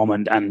in at the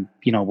moment, and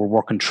we're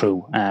working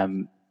through.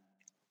 When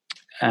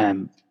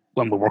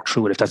we work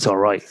through it, if that's all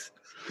right.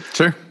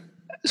 Sure.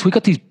 So we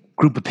got these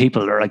group of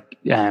people. They're like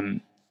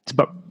it's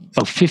about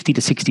 50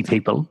 to 60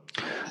 people.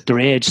 Their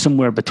age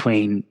somewhere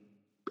between,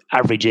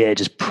 average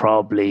age is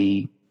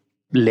probably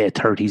late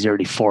 30s,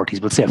 early 40s,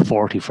 but say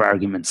 40 for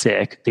argument's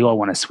sake. They all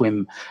want to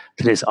swim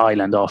to this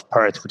island off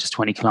Perth, which is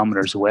 20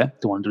 kilometers away.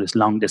 They want to do this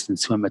long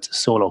distance swim. It's a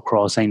solo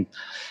crossing.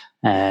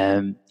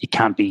 It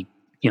can't be,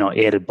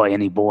 aided by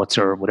any boats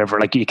or whatever.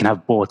 Like, you can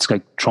have boats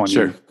like throwing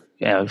Sure.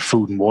 you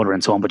food and water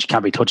and so on, but you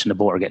can't be touching the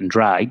boat or getting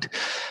dragged.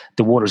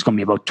 The water is going to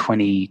be about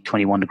 20,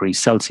 21 degrees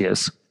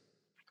Celsius.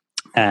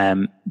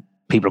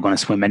 People are going to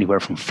swim anywhere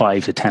from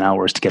 5 to 10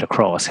 hours to get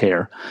across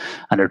here,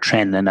 and they're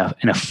training in a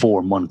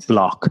 4-month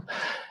block.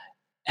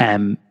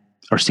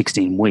 Or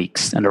 16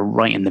 weeks, and they're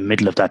right in the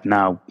middle of that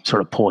now,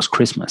 sort of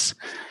post-Christmas.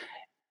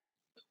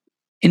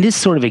 In this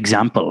sort of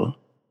example,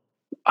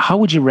 how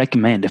would you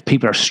recommend, if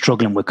people are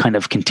struggling with kind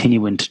of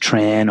continuing to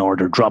train, or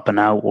they're dropping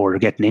out, or they're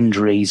getting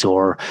injuries,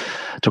 or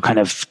they're kind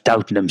of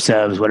doubting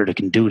themselves whether they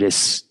can do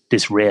this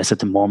race at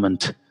the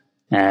moment,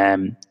 where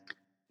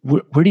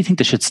do you think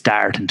they should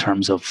start in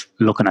terms of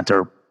looking at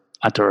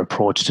their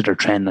approach to their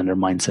training and their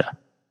mindset?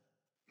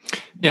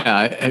 Yeah,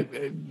 I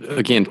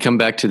again, come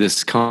back to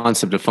this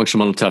concept of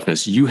functional mental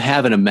toughness. You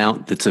have an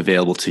amount that's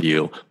available to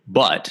you,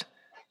 but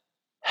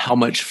how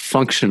much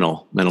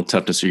functional mental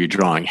toughness are you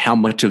drawing? How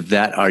much of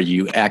that are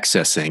you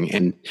accessing?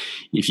 And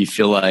if you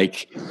feel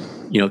like,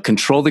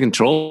 control the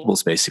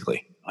controllables,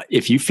 basically.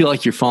 If you feel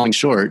like you're falling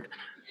short,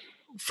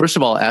 first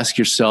of all, ask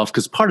yourself,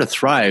 because part of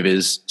Thrive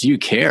is, do you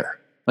care?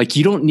 Like,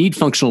 you don't need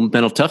functional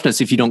mental toughness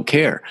if you don't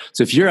care.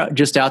 So if you're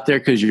just out there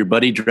because your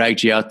buddy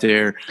dragged you out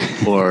there,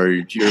 or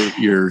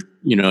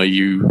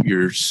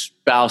your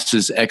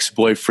spouse's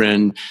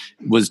ex-boyfriend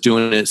was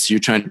doing it, so you're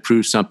trying to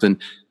prove something,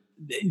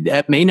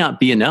 that may not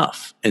be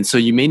enough. And so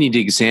you may need to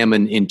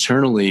examine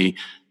internally,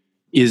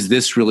 is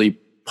this really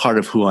part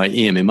of who I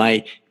am?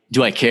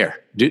 Do I care?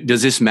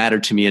 Does this matter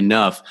to me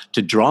enough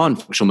to draw on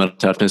functional mental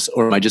toughness,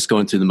 or am I just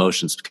going through the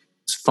motions? Because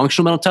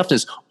functional mental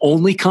toughness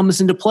only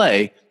comes into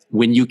play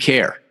when you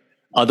care.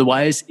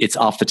 Otherwise, it's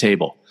off the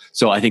table.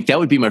 So I think that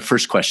would be my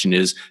first question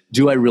is,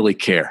 do I really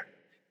care?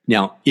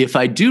 Now, if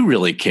I do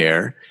really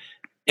care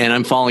and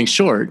I'm falling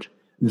short,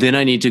 then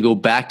I need to go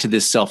back to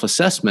this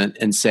self-assessment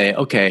and say,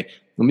 okay,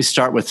 let me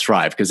start with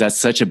Thrive, because that's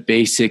such a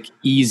basic,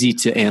 easy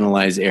to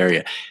analyze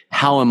area.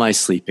 How am I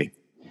sleeping?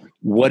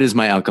 What is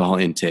my alcohol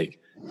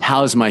intake?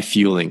 how's my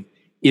fueling?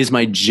 Is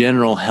my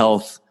general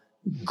health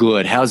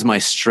good? How's my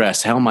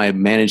stress? How am I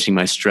managing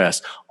my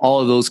stress? All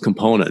of those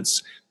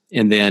components.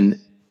 And then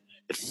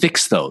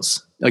fix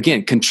those.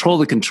 Again, control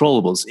the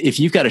controllables. If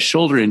you've got a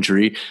shoulder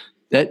injury,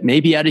 that may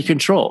be out of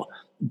control.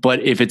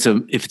 But if it's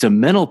a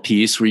mental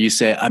piece where you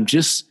say, I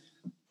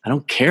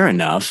don't care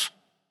enough,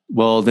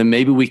 well, then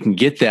maybe we can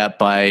get that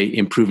by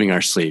improving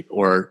our sleep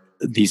or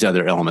these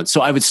other elements.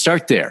 So I would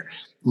start there.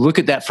 Look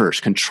at that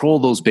first, control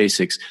those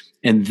basics.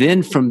 And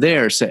then from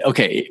there say,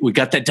 okay, we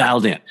got that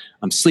dialed in.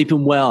 I'm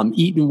sleeping well, I'm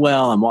eating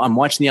well, I'm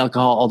watching the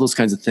alcohol, all those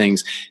kinds of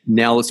things.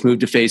 Now let's move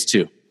to phase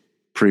 2,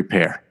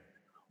 prepare.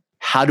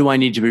 How do I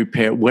need to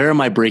prepare? Where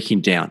am I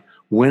breaking down?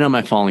 When am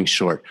I falling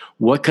short?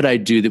 What could I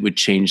do that would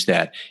change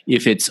that?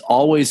 If it's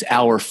always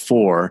hour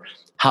 4,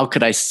 how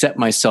could I set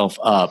myself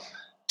up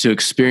to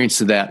experience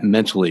that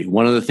mentally?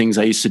 One of the things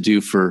I used to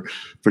do for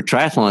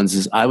triathlons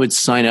is I would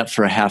sign up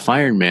for a half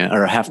Ironman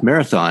or a half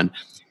marathon,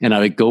 and I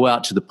would go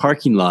out to the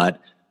parking lot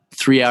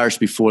 3 hours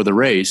before the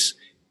race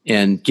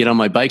and get on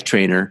my bike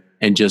trainer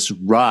and just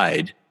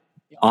ride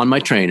on my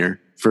trainer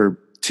for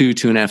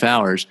 2.5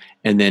 hours.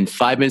 And then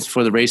 5 minutes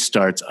before the race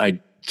starts, I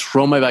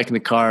throw my bike in the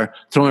car,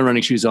 throw my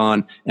running shoes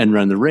on, and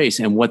run the race.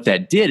 And what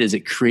that did is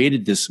it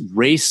created this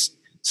race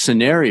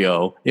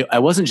scenario. I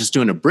wasn't just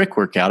doing a brick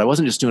workout. I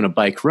wasn't just doing a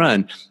bike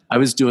run. I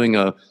was doing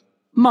a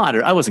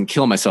moderate, I wasn't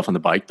killing myself on the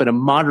bike, but a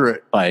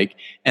moderate bike,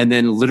 and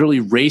then literally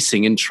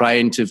racing and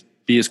trying to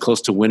be as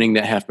close to winning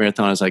that half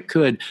marathon as I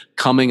could,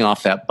 coming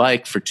off that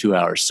bike for 2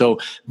 hours. So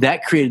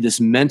that created this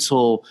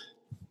mental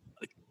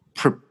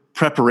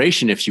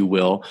preparation, if you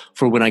will,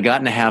 for when I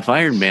got in a half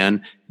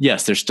Ironman.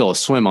 Yes, there's still a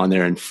swim on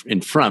there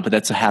in front, but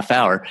that's a half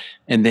hour.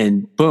 And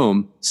then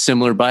boom,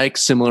 similar bike,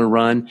 similar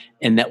run.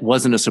 And that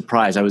wasn't a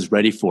surprise. I was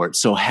ready for it.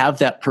 So have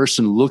that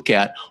person look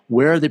at,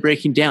 where are they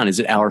breaking down? Is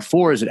it hour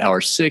 4? Is it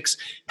hour 6?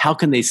 How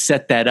can they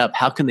set that up?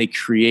 How can they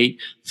create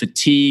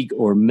fatigue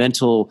or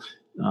mental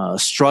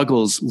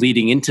struggles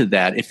leading into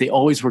that? If they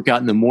always work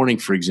out in the morning,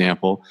 for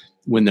example,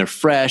 when they're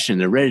fresh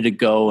and they're ready to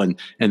go and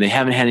they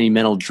haven't had any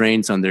mental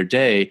drains on their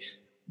day,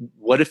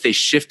 what if they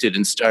shifted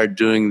and started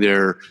doing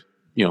their,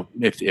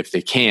 if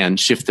they can,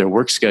 shift their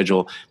work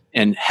schedule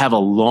and have a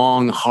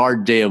long,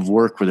 hard day of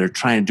work where they're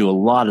trying to do a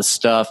lot of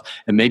stuff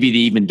and maybe they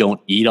even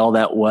don't eat all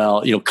that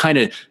well, kind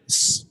of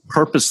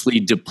purposely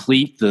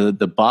deplete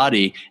the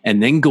body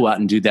and then go out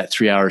and do that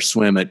 3-hour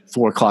swim at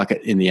 4:00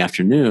 in the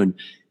afternoon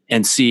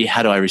and see,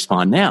 how do I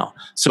respond now?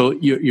 So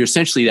you're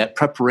essentially that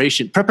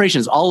preparation. Preparation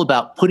is all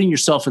about putting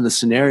yourself in the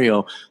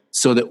scenario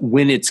so that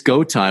when it's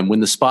go time, when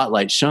the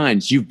spotlight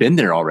shines, you've been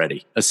there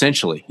already,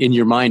 essentially, in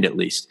your mind at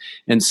least.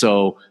 And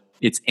so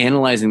it's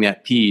analyzing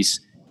that piece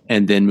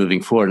and then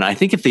moving forward. And I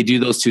think if they do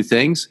those two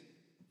things,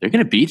 they're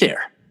going to be there.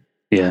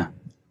 Yeah.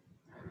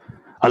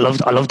 I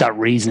love that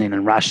reasoning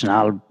and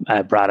rationale,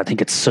 Brad. I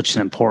think it's such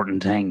an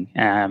important thing.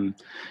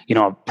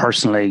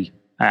 Personally,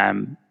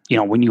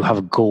 when you have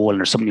a goal and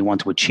there's something you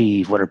want to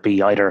achieve, whether it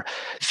be either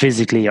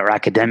physically or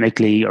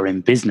academically or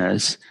in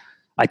business,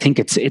 I think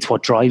it's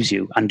what drives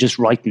you. And just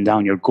writing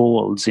down your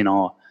goals,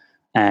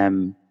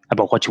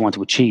 about what you want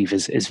to achieve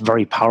is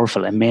very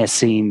powerful. It may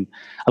seem,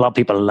 a lot of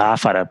people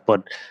laugh at it,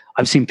 but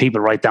I've seen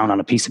people write down on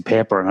a piece of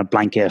paper on a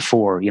blank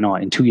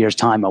A4, in 2 years'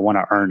 time, I want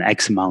to earn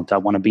X amount. I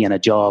want to be in a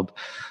job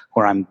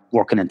where I'm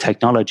working in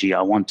technology.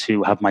 I want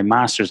to have my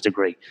master's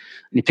degree.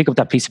 And you pick up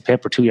that piece of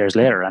paper 2 years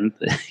later and,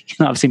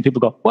 I've seen people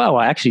go, wow,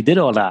 I actually did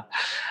all that.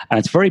 And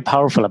it's very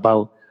powerful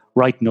about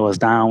writing those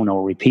down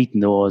or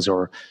repeating those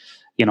or,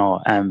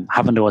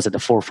 having those at the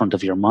forefront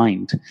of your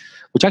mind,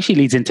 which actually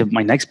leads into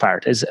my next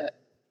part is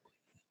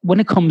when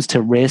it comes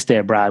to race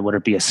day, Brad, whether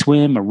it be a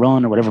swim, a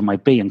run, or whatever it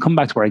might be, and come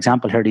back to our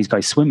example here, these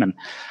guys swimming,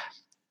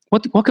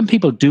 what can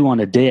people do on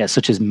a day,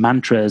 such as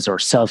mantras or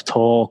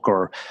self-talk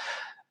or,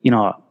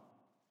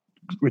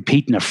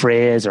 repeating a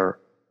phrase or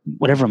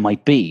whatever it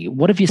might be?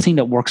 What have you seen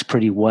that works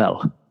pretty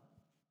well?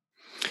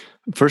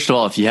 First of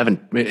all, if you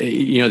haven't,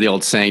 the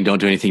old saying, don't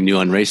do anything new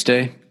on race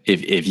day.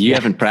 If you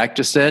haven't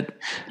practiced it,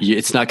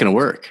 it's not going to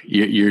work.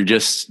 You're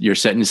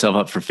setting yourself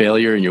up for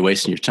failure and you're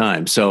wasting your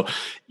time. So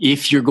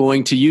if you're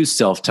going to use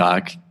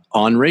self-talk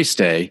on race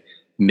day,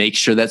 make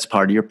sure that's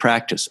part of your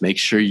practice. Make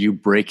sure you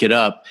break it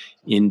up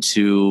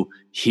into,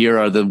 here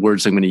are the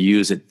words I'm going to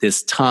use at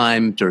this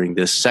time, during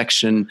this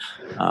section,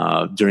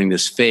 during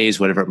this phase,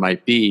 whatever it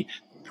might be.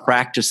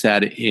 Practice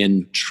that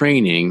in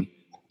training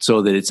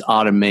so that it's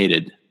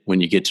automated when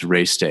you get to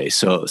race day.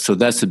 So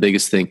that's the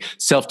biggest thing.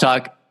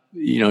 Self-talk,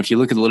 if you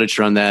look at the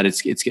literature on that,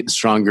 it's getting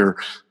stronger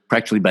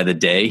practically by the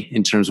day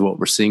in terms of what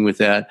we're seeing with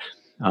that.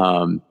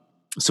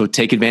 So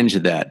take advantage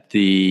of that.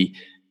 The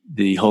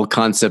whole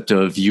concept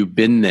of you've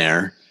been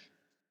there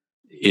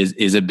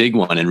is a big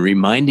one, and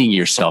reminding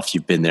yourself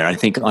you've been there. I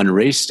think on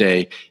race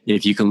day,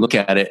 if you can look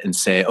at it and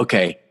say,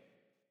 okay,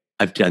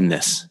 I've done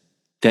this,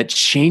 that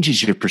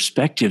changes your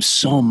perspective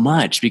so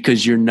much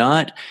because you're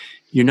not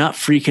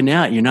freaking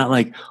out. You're not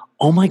like,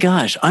 oh my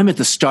gosh, I'm at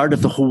the start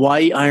of the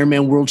Hawaii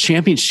Ironman World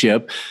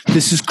Championship.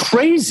 This is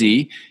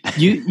crazy.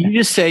 You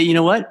just say, you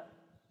know what?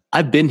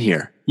 I've been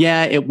here.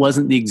 Yeah, it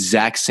wasn't the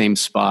exact same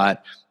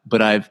spot,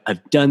 but I've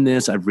done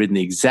this. I've ridden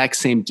the exact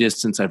same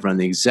distance. I've run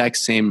the exact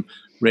same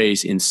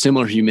race in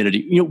similar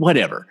humidity,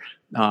 whatever.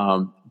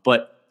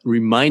 But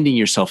reminding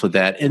yourself of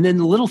that. And then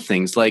the little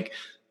things like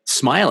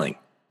smiling.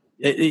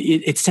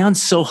 It sounds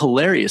so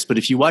hilarious, but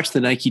if you watch the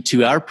Nike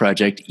 2 Hour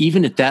Project,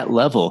 even at that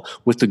level,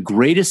 with the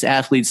greatest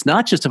athletes,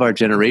 not just of our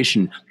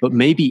generation, but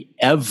maybe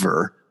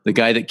ever, the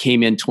guy that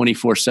came in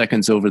 24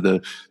 seconds over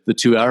the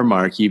 2 hour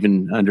mark,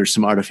 even under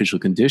some artificial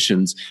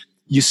conditions,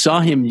 you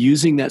saw him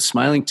using that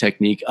smiling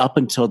technique up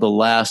until the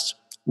last,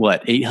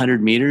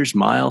 800 meters,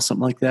 mile,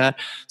 something like that.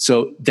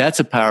 So that's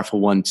a powerful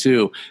one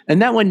too.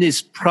 And that one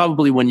is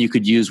probably one you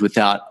could use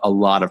without a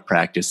lot of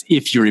practice,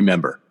 if you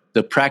remember.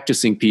 The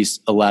practicing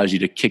piece allows you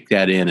to kick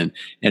that in and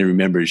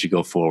remember as you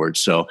go forward.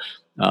 So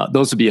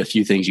those would be a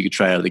few things you could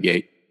try out of the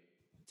gate.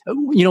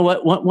 You know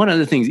what? One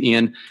other thing,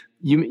 Ian,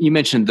 you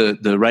mentioned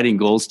the writing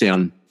goals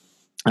down.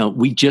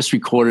 We just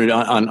recorded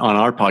on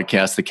our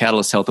podcast, the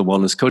Catalyst Health and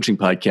Wellness Coaching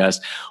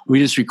Podcast. We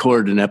just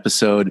recorded an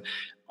episode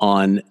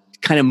on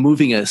kind of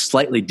moving a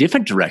slightly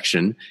different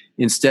direction.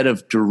 Instead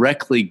of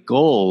directly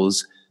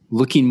goals,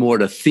 looking more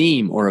at a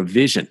theme or a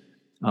vision.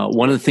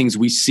 One of the things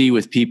we see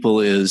with people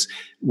is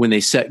when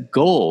they set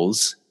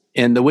goals,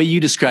 and the way you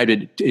described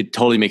it, it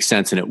totally makes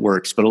sense and it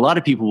works. But a lot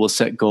of people will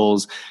set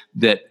goals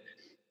that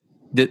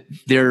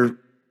they're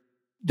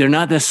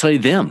not necessarily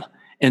them.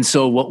 And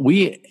so what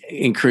we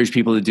encourage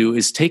people to do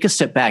is take a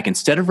step back.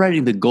 Instead of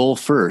writing the goal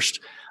first,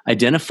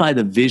 identify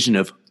the vision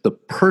of the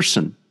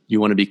person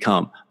you want to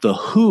become, the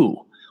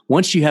who.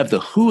 Once you have the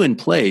who in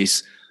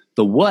place,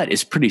 the what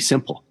is pretty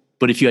simple.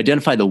 But if you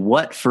identify the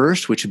what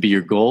first, which would be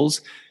your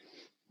goals,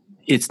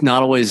 it's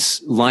not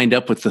always lined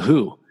up with the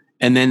who.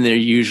 And then they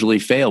usually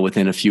fail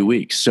within a few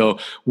weeks. So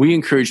we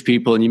encourage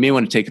people, and you may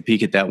want to take a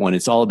peek at that one.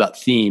 It's all about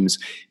themes.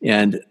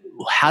 And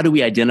how do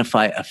we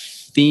identify a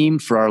theme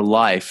for our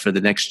life for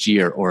the next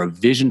year, or a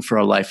vision for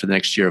our life for the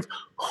next year of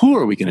who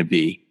are we going to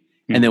be?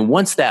 Mm-hmm. And then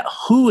once that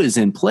who is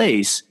in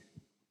place,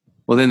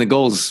 well, then the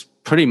goals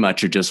pretty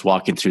much are just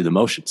walking through the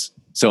motions.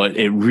 So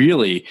it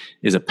really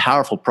is a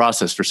powerful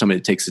process for somebody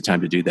that takes the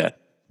time to do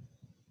that.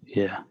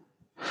 Yeah.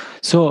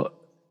 So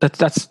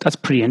that's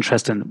pretty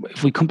interesting.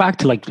 If we come back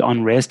to like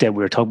on race day,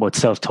 we were talking about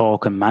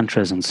self-talk and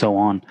mantras and so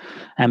on.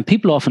 And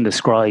people often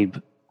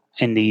describe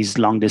in these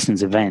long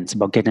distance events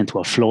about getting into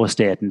a flow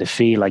state, and they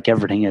feel like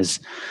everything is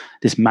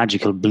this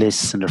magical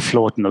bliss and they're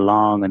floating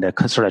along and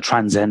they're sort of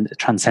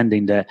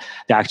transcending the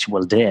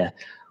actual day.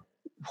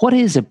 What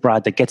is it,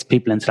 Brad, that gets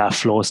people into that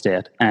flow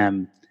state?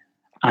 And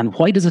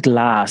why does it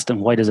last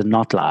and why does it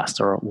not last?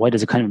 Or why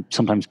does it kind of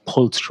sometimes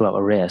pulse throughout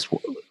a race?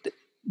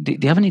 Do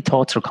you have any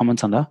thoughts or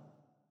comments on that?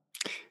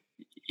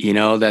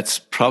 That's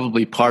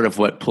probably part of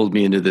what pulled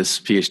me into this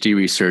PhD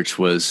research,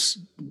 was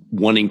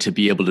wanting to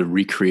be able to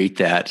recreate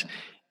that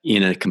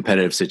in a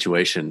competitive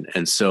situation.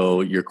 And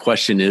so your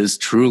question is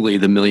truly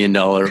the $1 million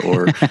or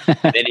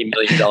many $1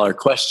 million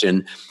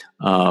question.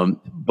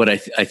 But I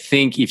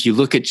think if you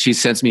look at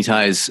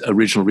Csikszentmihalyi's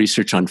original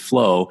research on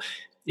flow,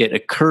 it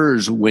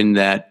occurs when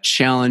that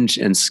challenge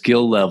and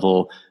skill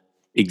level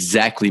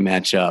exactly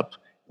match up.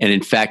 And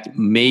in fact,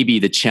 maybe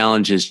the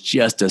challenge is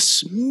just a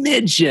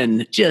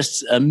smidgen,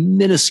 just a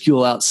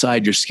minuscule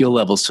outside your skill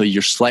level. So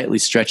you're slightly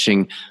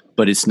stretching,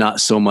 but it's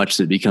not so much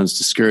that it becomes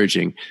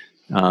discouraging.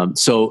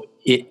 To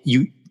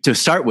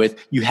start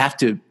with, you have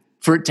to,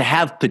 for it to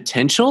have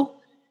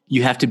potential,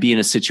 you have to be in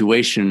a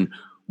situation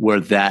where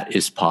that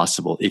is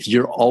possible. If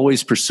you're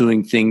always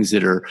pursuing things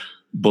that are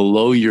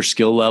below your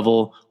skill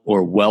level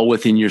or well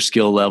within your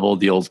skill level,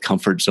 the old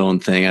comfort zone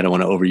thing, I don't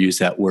want to overuse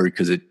that word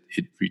because it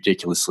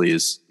ridiculously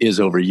is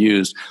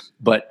overused,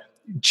 but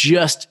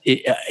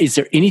is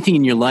there anything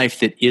in your life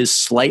that is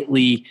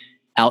slightly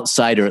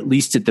outside or at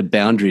least at the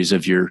boundaries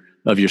of your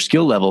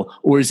skill level,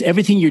 or is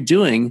everything you're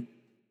doing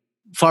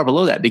far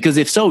below that? Because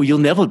if so, you're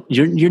never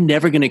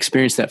going to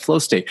experience that flow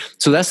state.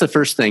 So that's the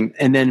first thing.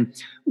 And then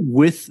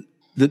with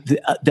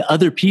the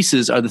other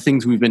pieces are the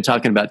things we've been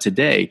talking about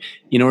today.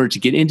 In order to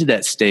get into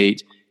that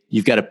state,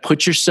 you've got to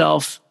put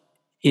yourself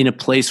in a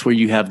place where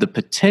you have the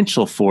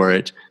potential for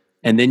it.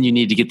 And then you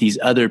need to get these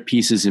other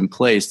pieces in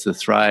place to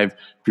thrive,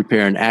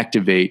 prepare, and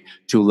activate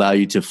to allow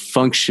you to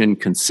function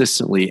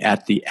consistently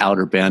at the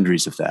outer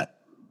boundaries of that.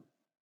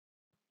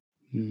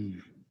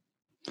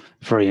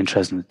 Very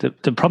interesting.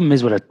 The problem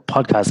is with a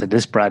podcast like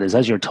this, Brad, is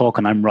as you're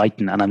talking, I'm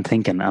writing and I'm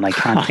thinking, and I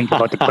can't think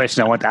about the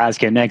question I want to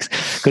ask you next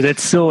because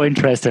it's so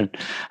interesting.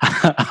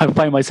 I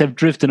find myself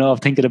drifting off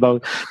thinking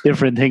about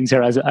different things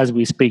here as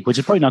we speak, which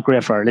is probably not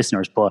great for our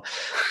listeners, but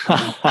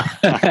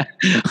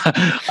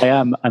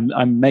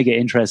I'm mega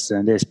interested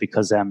in this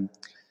because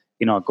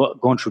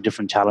going through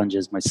different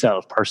challenges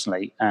myself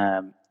personally,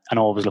 and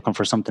always looking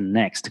for something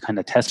next to kind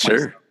of test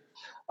myself.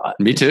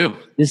 Me too.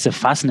 This is a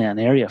fascinating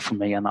area for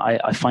me, and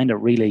I find it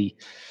really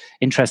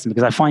interesting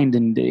because I find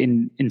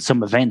in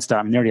some events that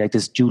I'm nearly like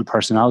this dual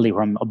personality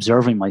where I'm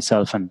observing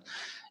myself and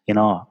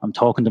I'm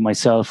talking to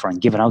myself, or I'm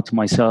giving out to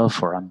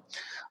myself, or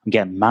I'm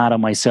getting mad at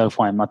myself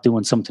why I'm not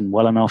doing something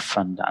well enough,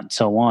 and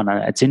so on.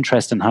 And it's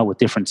interesting how with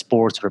different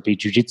sports, whether it be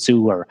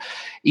jiu-jitsu or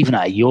even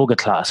a yoga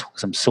class,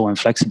 because I'm so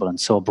inflexible and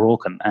so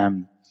broken,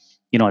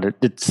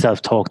 the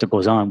self-talk that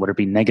goes on, whether it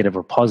be negative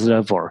or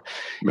positive, or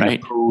in a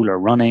pool or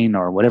running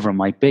or whatever it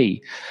might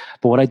be.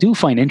 But what I do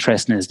find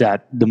interesting is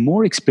that the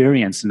more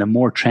experience and the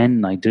more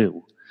training I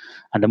do,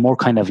 and the more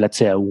kind of, let's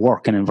say,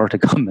 work in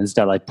inverted commas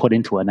that I put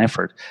into an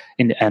effort,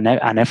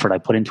 I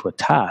put into a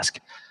task,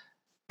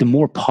 the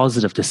more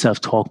positive the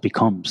self-talk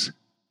becomes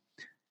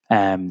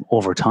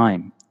over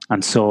time.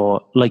 And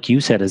so, like you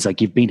said, is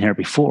like you've been here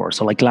before.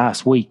 So like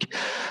last week,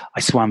 I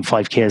swam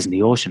 5Ks in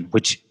the ocean,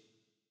 which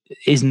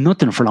is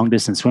nothing for long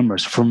distance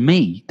swimmers. For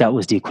me, that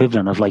was the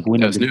equivalent of like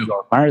winning the New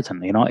York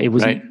Marathon. It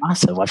was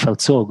massive. I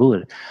felt so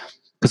good.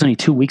 Because only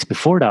 2 weeks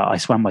before that, I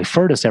swam my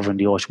furthest ever in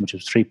the ocean, which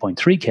was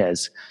 3.3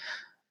 Ks.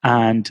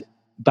 And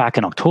back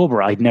in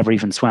October, I'd never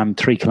even swam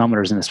 3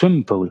 kilometers in a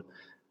swimming pool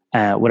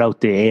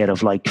without the aid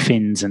of like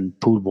fins and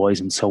pool boys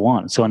and so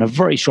on. So in a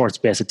very short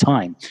space of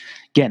time,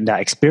 getting that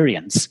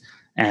experience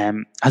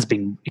has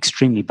been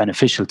extremely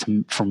beneficial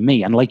for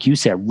me. And like you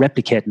said,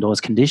 replicating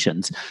those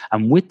conditions.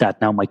 And with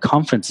that, now my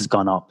confidence has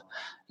gone up.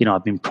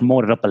 I've been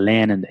promoted up a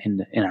lane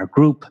in our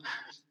group.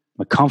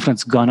 My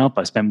confidence has gone up.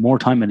 I spent more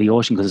time in the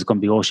ocean because it's going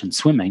to be ocean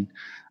swimming.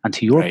 And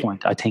to your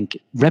point, I think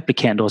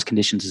replicating those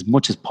conditions as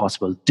much as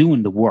possible,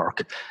 doing the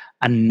work.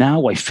 And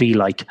now I feel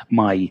like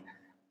my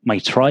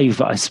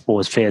thrive, I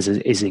suppose, phase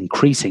is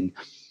increasing.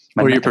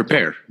 Or you're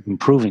prepared.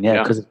 Improving,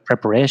 because of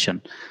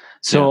preparation.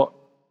 So,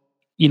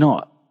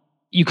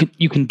 you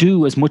can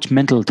do as much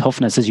mental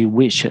toughness as you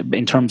wish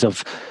in terms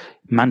of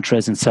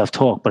mantras and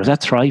self-talk, but if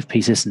that thrive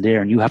piece isn't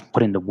there and you haven't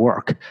put in the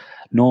work,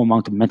 no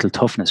amount of mental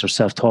toughness or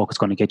self-talk is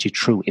going to get you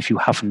through if you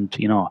haven't,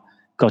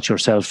 got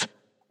yourself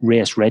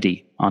race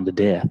ready on the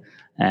day.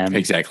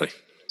 Exactly.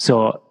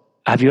 So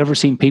have you ever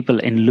seen people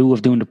in lieu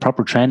of doing the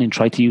proper training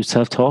try to use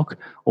self-talk,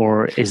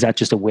 or is that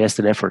just a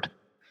wasted effort?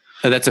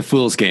 That's a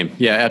fool's game.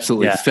 Yeah,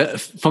 absolutely. Yeah.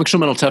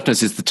 Functional mental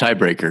toughness is the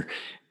tiebreaker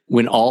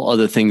when all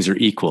other things are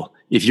equal.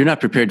 If you're not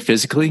prepared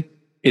physically,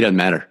 it doesn't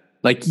matter.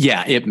 Like,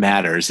 yeah, it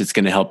matters. It's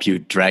going to help you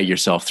drag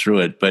yourself through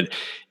it, but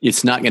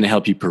it's not going to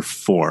help you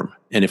perform.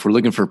 And if we're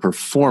looking for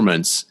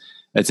performance,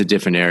 that's a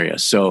different area.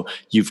 So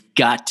you've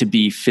got to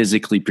be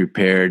physically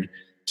prepared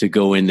to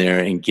go in there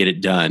and get it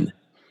done.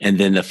 And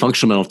then the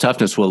functional mental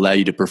toughness will allow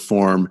you to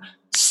perform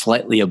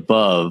slightly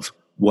above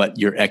what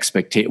your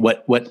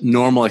what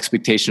normal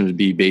expectation would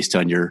be based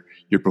on your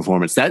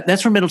performance.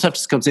 That's where mental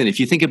toughness comes in. If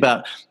you think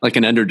about like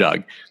an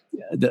underdog,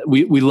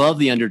 we love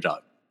the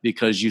underdog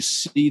because you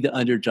see the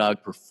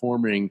underdog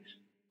performing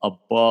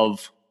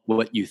above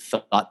what you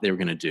thought they were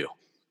going to do.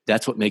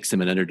 That's what makes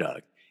them an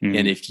underdog. Mm.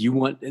 And if you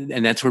want,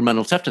 and that's where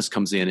mental toughness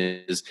comes in,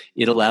 is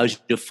it allows you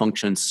to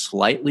function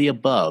slightly,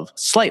 1%,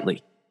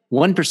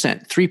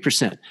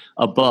 3%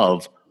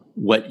 above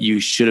what you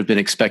should have been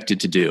expected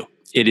to do.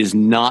 It is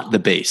not the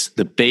base.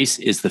 The base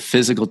is the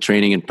physical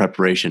training and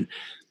preparation.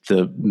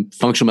 The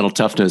functional mental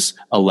toughness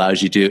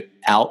allows you to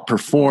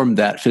outperform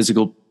that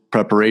physical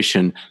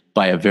preparation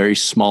by a very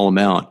small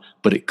amount,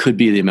 but it could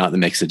be the amount that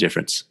makes a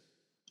difference.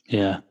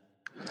 Yeah.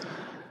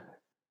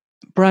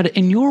 Brad,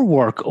 in your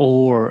work,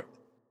 or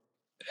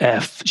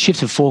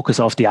shifts of focus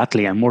off the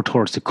athlete and more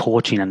towards the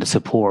coaching and the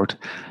support,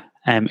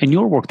 in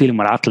your work dealing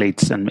with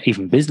athletes and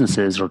even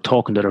businesses or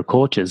talking to their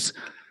coaches,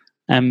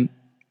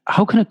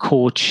 how can a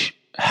coach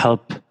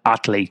help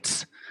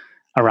athletes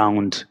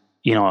around,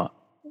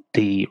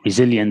 the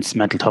resilience,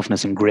 mental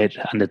toughness and grit,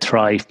 and the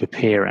thrive,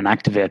 prepare and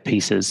activate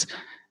pieces?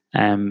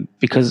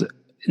 Because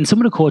in some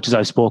of the coaches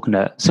I've spoken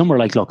to, some are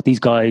like, look, these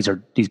guys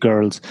or these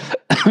girls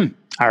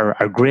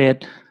are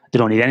great. They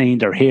don't need anything.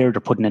 They're here.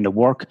 They're putting in the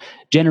work.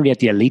 Generally at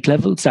the elite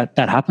levels, that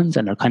happens.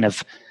 And they're kind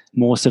of,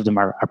 most of them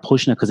are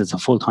pushing it because it's a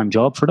full-time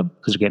job for them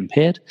because they're getting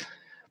paid.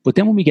 But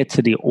then when we get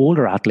to the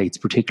older athletes,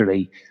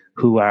 particularly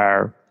who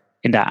are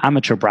in that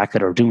amateur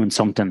bracket or doing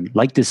something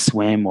like this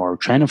swim or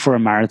training for a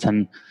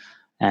marathon,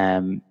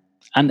 and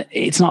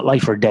it's not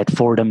life or death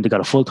for them. They've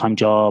got a full-time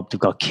job. They've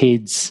got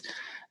kids.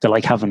 They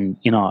like having,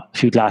 a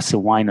few glasses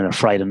of wine on a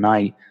Friday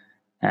night.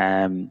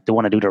 They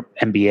want to do their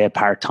MBA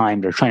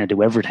part-time. They're trying to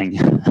do everything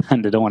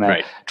and they don't want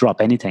to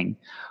drop anything.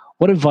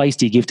 What advice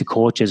do you give to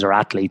coaches or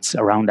athletes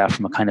around that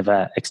from a kind of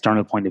a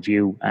external point of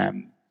view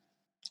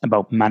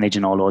about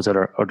managing all those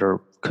other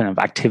kind of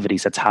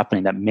activities that's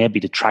happening that may be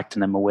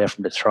detracting them away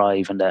from the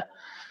thrive and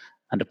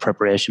the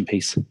preparation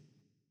piece?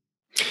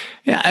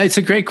 Yeah, it's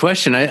a great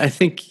question. I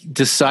think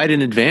decide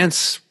in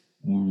advance,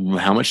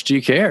 how much do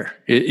you care?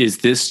 Is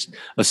this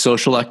a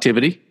social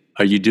activity?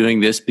 Are you doing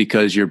this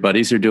because your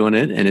buddies are doing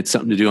it and it's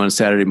something to do on a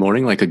Saturday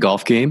morning, like a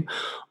golf game?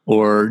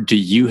 Or do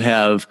you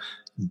have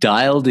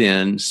dialed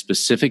in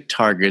specific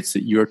targets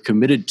that you're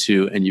committed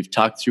to and you've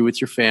talked through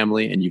with your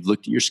family and you've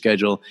looked at your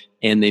schedule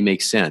and they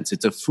make sense?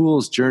 It's a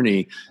fool's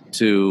journey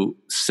to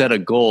set a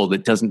goal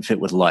that doesn't fit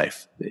with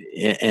life.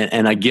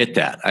 And I get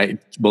that.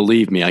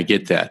 Believe me, I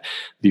get that.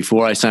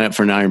 Before I sign up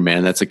for an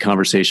Ironman, that's a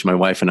conversation my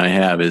wife and I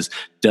have is,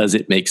 does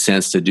it make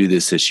sense to do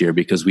this year?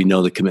 Because we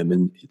know the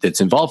commitment that's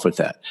involved with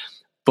that.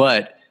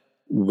 But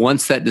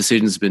once that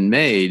decision's been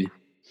made,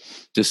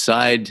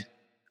 decide,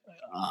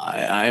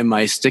 am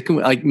I sticking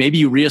with, like, maybe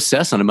you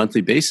reassess on a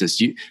monthly basis.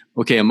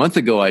 A month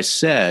ago I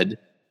said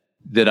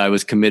that I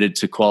was committed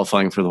to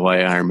qualifying for the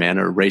Hawaii Ironman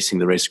or racing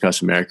the Race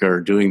Across America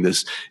or doing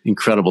this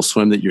incredible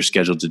swim that you're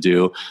scheduled to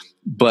do.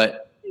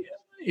 But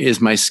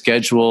is my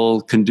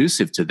schedule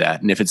conducive to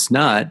that? And if it's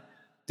not,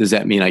 does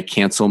that mean I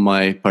cancel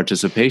my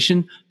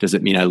participation? Does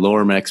it mean I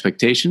lower my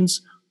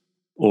expectations?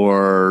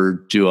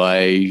 Or do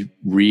I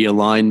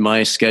realign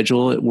my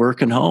schedule at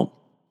work and home?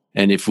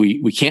 And if we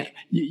can't,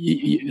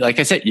 like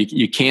I said,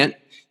 you can't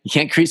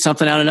create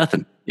something out of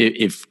nothing.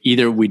 If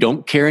either we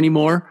don't care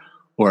anymore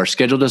or our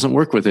schedule doesn't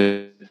work with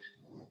it,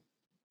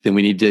 then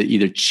we need to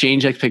either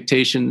change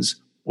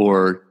expectations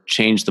or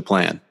change the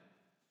plan.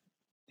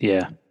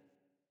 Yeah.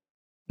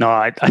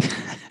 No,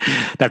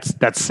 that's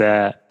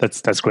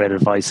great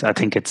advice. I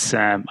think it's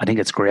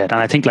great,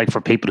 and I think, like, for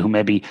people who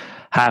may be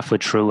halfway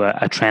through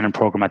a training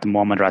program at the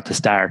moment or at the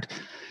start,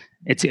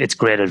 it's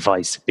great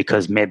advice,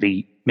 because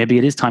maybe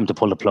it is time to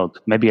pull the plug.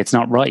 Maybe it's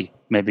not right.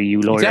 Maybe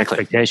you lower your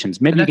expectations.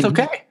 Maybe that's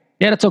okay.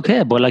 Yeah, that's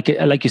okay. But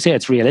like you say,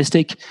 it's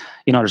realistic.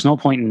 There's no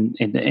point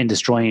in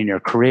destroying your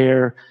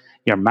career,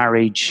 your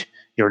marriage,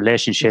 your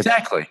relationship,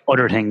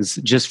 other things,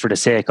 just for the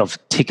sake of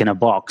ticking a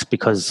box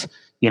because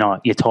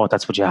you thought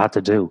that's what you had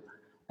to do.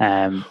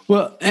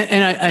 Well,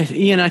 and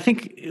Ian, I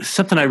think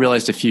something I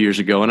realized a few years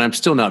ago, and I'm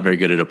still not very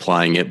good at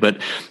applying it, but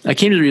I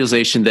came to the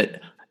realization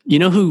that,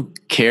 who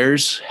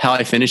cares how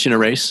I finish in a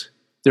race?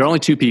 There are only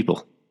two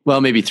people. Well,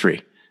 maybe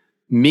three.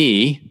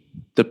 Me,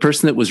 the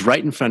person that was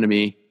right in front of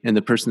me, and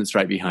the person that's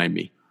right behind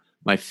me.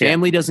 My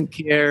family doesn't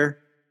care.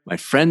 My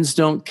friends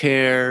don't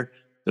care.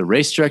 The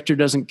race director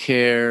doesn't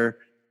care.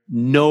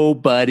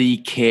 Nobody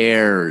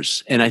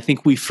cares. And I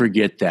think we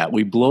forget that.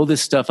 We blow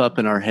this stuff up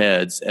in our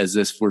heads as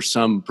if we're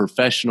some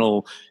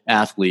professional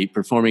athlete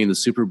performing in the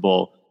Super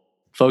Bowl.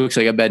 Folks,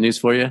 I got bad news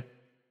for you.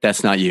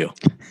 That's not you.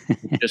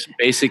 Just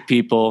basic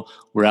people.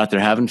 We're out there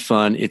having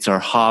fun. It's our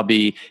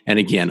hobby. And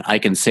again, I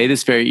can say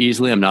this very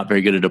easily. I'm not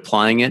very good at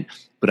applying it.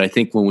 But I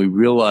think when we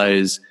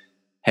realize,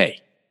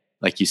 hey,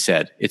 like you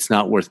said, it's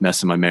not worth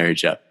messing my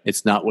marriage up.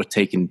 It's not worth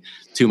taking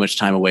too much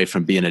time away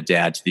from being a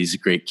dad to these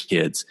great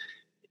kids.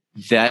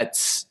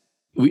 It's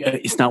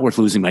not worth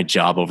losing my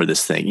job over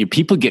this thing.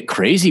 People get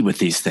crazy with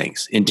these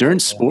things.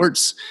 Endurance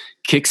sports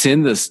kicks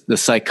in the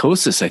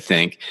psychosis, I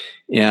think.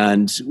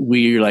 And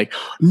we're like,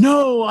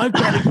 no, I've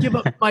got to give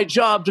up my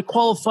job to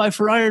qualify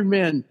for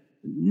Ironman.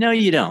 No,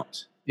 you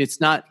don't.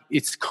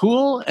 It's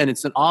cool. And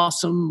it's an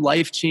awesome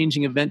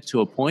life-changing event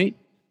to a point,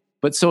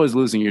 but so is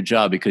losing your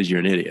job because you're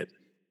an idiot.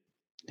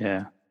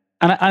 Yeah.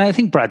 And I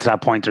think, Brad, to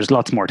that point, there's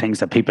lots more things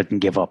that people can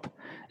give up.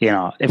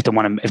 If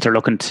they're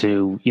looking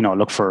to,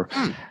 look for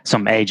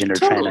some age in their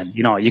training,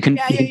 you can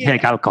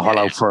take alcohol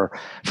out for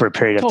a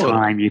period of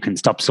time. You can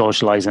stop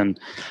socializing,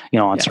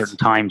 on certain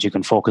times. You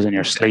can focus on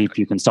your sleep.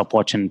 You can stop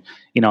watching,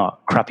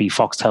 crappy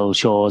Foxtel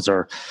shows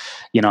or,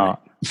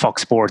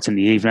 Fox Sports in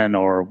the evening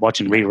or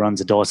watching reruns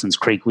of Dawson's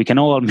Creek. We can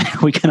all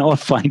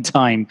find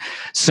time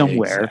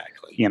somewhere.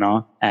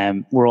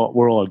 Exactly.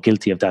 We're all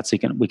guilty of that. So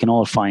we can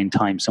all find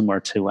time somewhere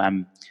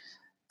to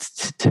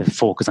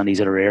focus on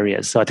these other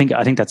areas. So I think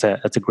that's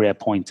a great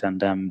point,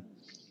 and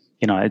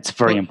it's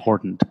very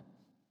important.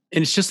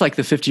 And it's just like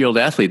the 50-year-old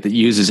athlete that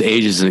uses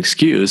age as an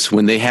excuse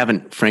when they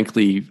haven't,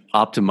 frankly,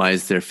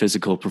 optimized their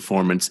physical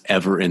performance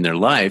ever in their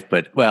life.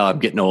 But, well, I'm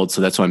getting old,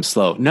 so that's why I'm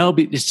slow. No,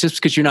 it's just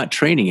because you're not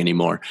training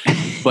anymore.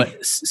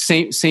 But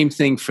same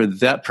thing for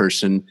that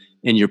person.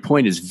 And your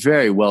point is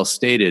very well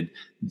stated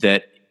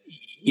that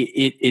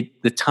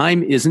the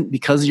time isn't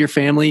because of your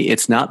family.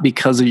 It's not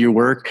because of your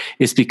work.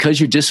 It's because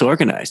you're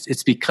disorganized.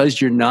 It's because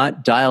you're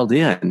not dialed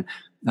in.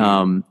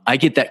 I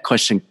get that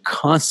question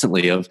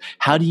constantly of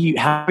how are you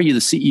the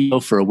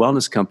CEO for a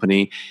wellness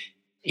company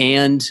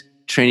and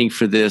training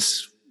for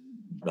this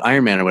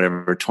Ironman or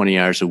whatever, 20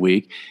 hours a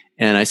week?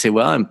 And I say,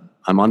 well,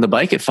 I'm on the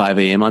bike at 5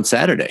 a.m. on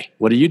Saturday.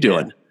 What are you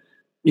doing?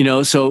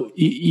 So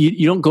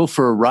you don't go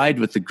for a ride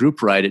with the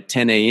group ride at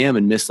 10 a.m.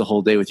 and miss the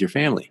whole day with your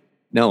family.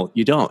 No,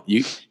 you don't.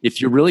 If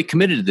you're really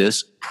committed to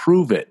this,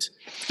 prove it.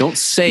 Don't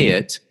say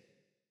it.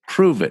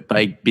 Prove it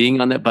by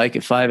being on that bike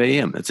at 5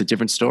 a.m. That's a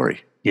different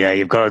story. Yeah,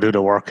 you've got to do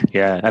the work.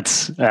 Yeah,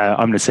 that's.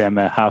 I'm the same.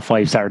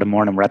 5:30 Saturday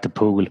morning, we're at the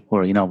pool,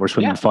 or we're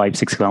swimming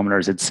 5-6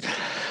 kilometers.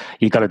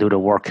 You got to do the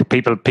work.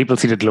 People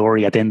see the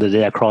glory at the end of the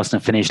day across the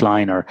finish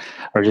line, or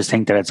just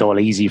think that it's all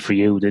easy for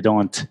you. They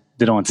don't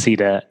see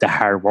the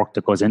hard work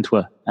that goes into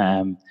it.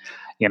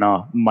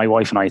 My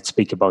wife and I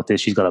speak about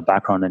this. She's got a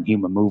background in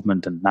human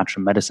movement and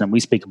natural medicine. We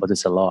speak about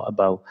this a lot,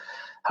 about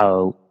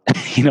how,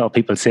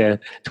 people say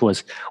to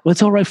us, well,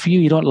 it's all right for you.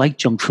 You don't like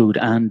junk food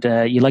and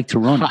you like to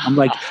run. I'm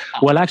like,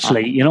 well,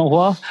 actually, you know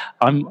what?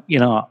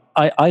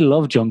 I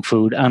love junk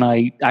food and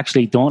I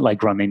actually don't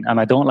like running and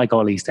I don't like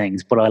all these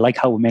things, but I like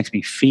how it makes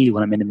me feel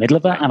when I'm in the middle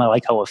of it. And I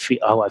like how I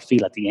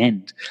feel at the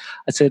end.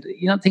 I said,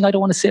 I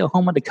don't want to sit at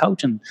home on the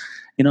couch and,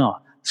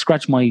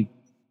 scratch my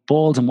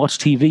balls and watch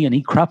TV and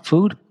eat crap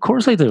food. Of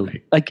course I do.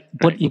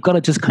 But you've got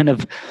to just kind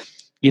of,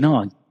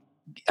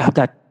 have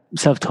that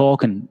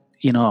self-talk and,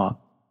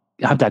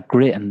 have that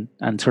grit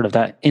and sort of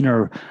that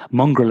inner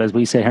mongrel, as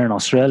we say here in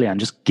Australia, and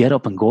just get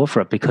up and go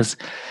for it. Because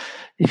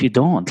if you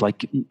don't,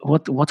 like,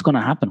 what's going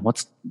to happen?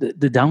 What's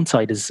the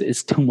downside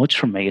is too much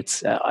for me.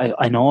 It's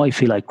I know I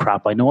feel like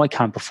crap. I know I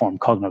can't perform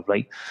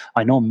cognitively.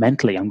 I know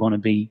mentally I'm going to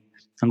be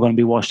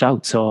washed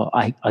out. So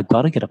I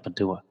got to get up and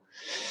do it.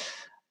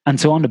 And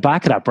so on the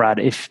back of that, Brad,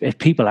 if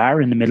people are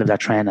in the middle of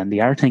that trend and they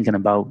are thinking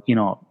about,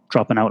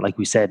 dropping out, like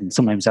we said, and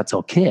sometimes that's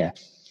okay.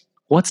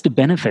 What's the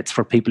benefits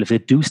for people if they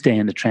do stay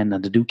in the trend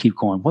and they do keep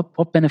going?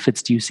 What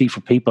benefits do you see for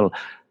people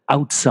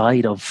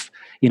outside of,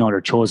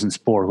 their chosen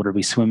sport, whether it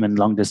be swimming,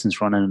 long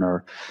distance running,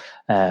 or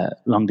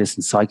long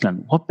distance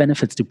cycling? What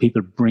benefits do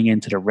people bring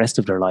into the rest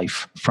of their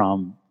life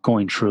from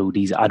going through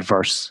these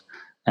adverse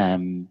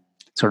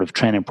sort of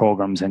training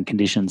programs and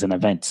conditions and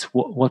events?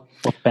 What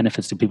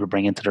benefits do people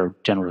bring into their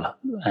general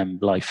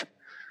life?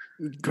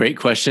 Great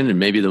question, and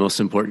maybe the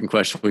most important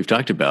question we've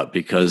talked about,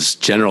 because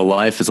general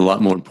life is a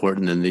lot more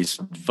important than these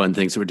fun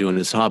things that we're doing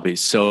as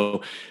hobbies.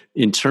 So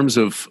in terms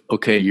of,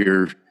 okay,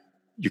 you're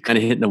kind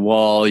of hitting a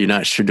wall, you're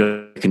not sure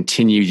to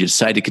continue, you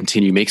decide to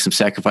continue, make some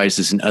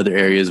sacrifices in other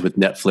areas with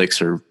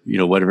Netflix or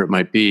whatever it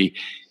might be,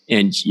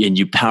 and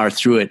you power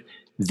through it.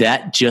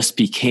 That just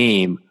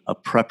became a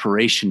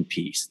preparation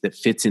piece that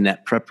fits in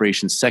that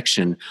preparation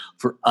section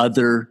for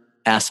other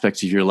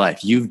aspects of your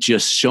life. You've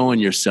just shown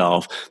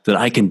yourself that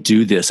I can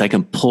do this. I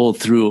can pull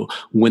through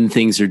when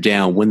things are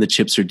down, when the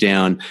chips are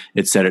down,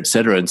 et cetera, et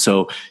cetera. And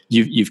so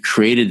you've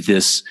created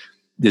this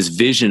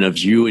vision of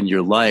you and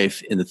your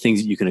life and the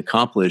things that you can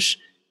accomplish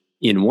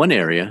in one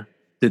area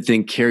that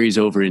then carries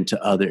over into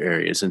other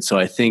areas. And so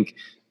I think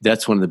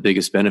that's one of the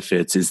biggest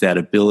benefits, is that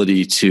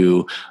ability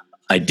to,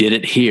 I did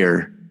it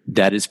here.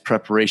 That is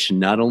preparation,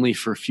 not only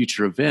for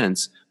future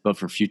events, but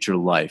for future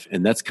life.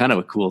 And that's kind of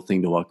a cool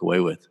thing to walk away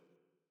with.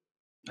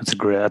 That's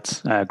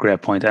a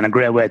great point, and a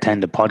great way to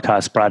end the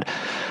podcast, Brad.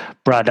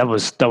 Brad, that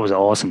was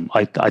awesome.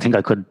 I think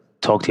I could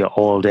talk to you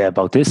all day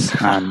about this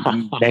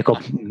and make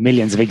up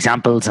millions of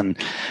examples and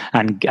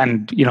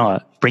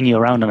bring you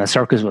around on a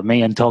circus with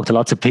me and talk to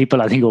lots of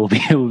people. I think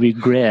it would be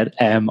great.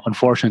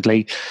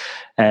 Unfortunately,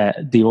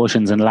 the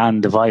oceans and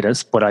land divide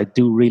us, but I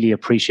do really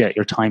appreciate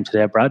your time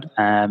today, Brad.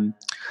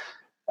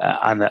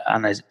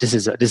 This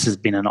has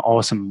been an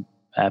awesome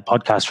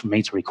podcast for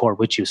me to record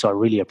with you, so I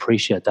really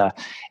appreciate that.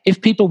 If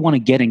people want to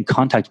get in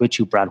contact with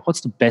you, Brad,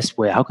 what's the best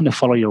way? How can they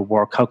follow your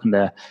work? How can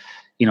they,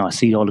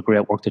 see all the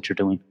great work that you're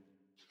doing?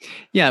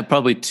 Yeah,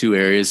 probably two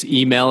areas.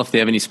 Email, if they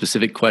have any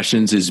specific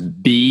questions, is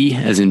B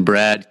as in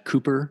Brad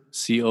Cooper,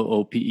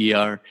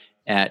 Cooper,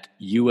 at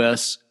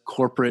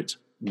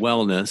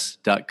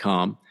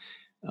uscorporatewellness.com.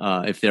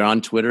 If they're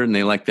on Twitter and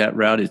they like that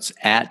route, it's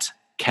at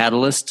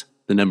Catalyst,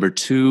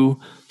 2,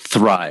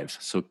 Thrive.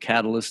 So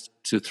Catalyst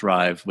to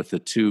Thrive, with the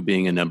 2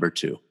 being a number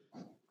 2.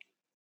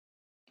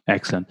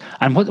 Excellent.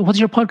 And what's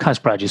your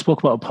podcast, Brad? You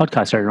spoke about a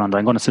podcast earlier on that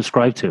I'm going to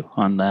subscribe to.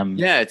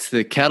 Yeah, it's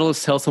the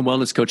Catalyst Health and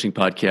Wellness Coaching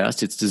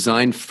Podcast. It's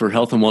designed for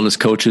health and wellness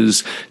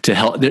coaches to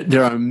help.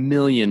 There are a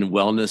million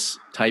wellness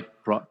type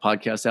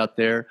podcasts out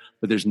there,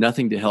 but there's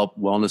nothing to help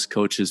wellness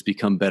coaches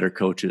become better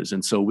coaches.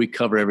 And so we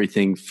cover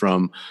everything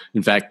from,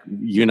 in fact,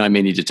 you and I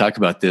may need to talk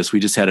about this. We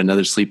just had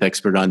another sleep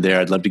expert on there.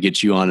 I'd love to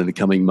get you on in the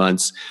coming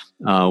months.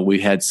 We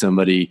had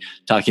somebody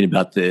talking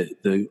about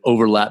the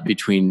overlap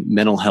between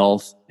mental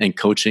health and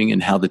coaching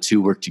and how the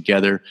two work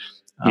together.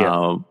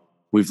 Yeah.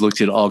 We've looked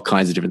at all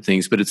kinds of different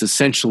things, but it's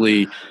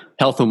essentially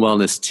health and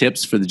wellness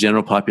tips for the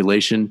general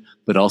population,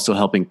 but also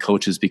helping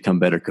coaches become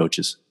better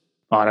coaches.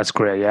 Oh, that's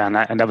great. Yeah.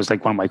 And that was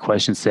like one of my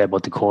questions today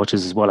about the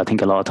coaches as well. I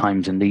think a lot of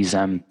times in these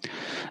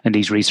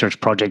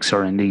research projects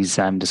or in these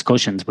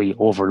discussions, we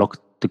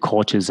overlook the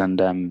coaches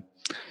and,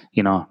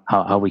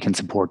 how we can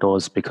support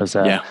those, because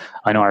I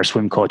know our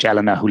swim coach,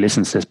 Elena, who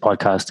listens to this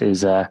podcast,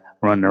 is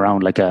running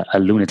around like a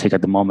lunatic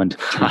at the moment,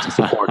 trying to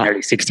support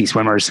nearly 60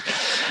 swimmers,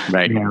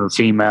 right?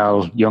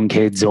 Female, young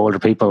kids, older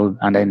people,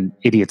 and then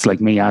idiots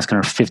like me asking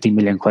her 50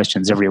 million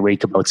questions every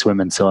week about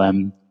swimming. So, I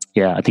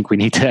think we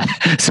need to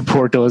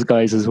support those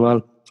guys as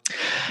well.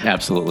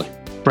 Absolutely.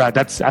 Brad,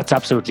 that's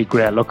absolutely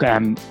great. Look,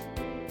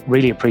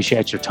 really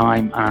appreciate your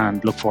time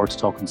and look forward to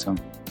talking soon.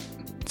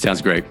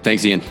 Sounds great.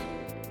 Thanks, Ian.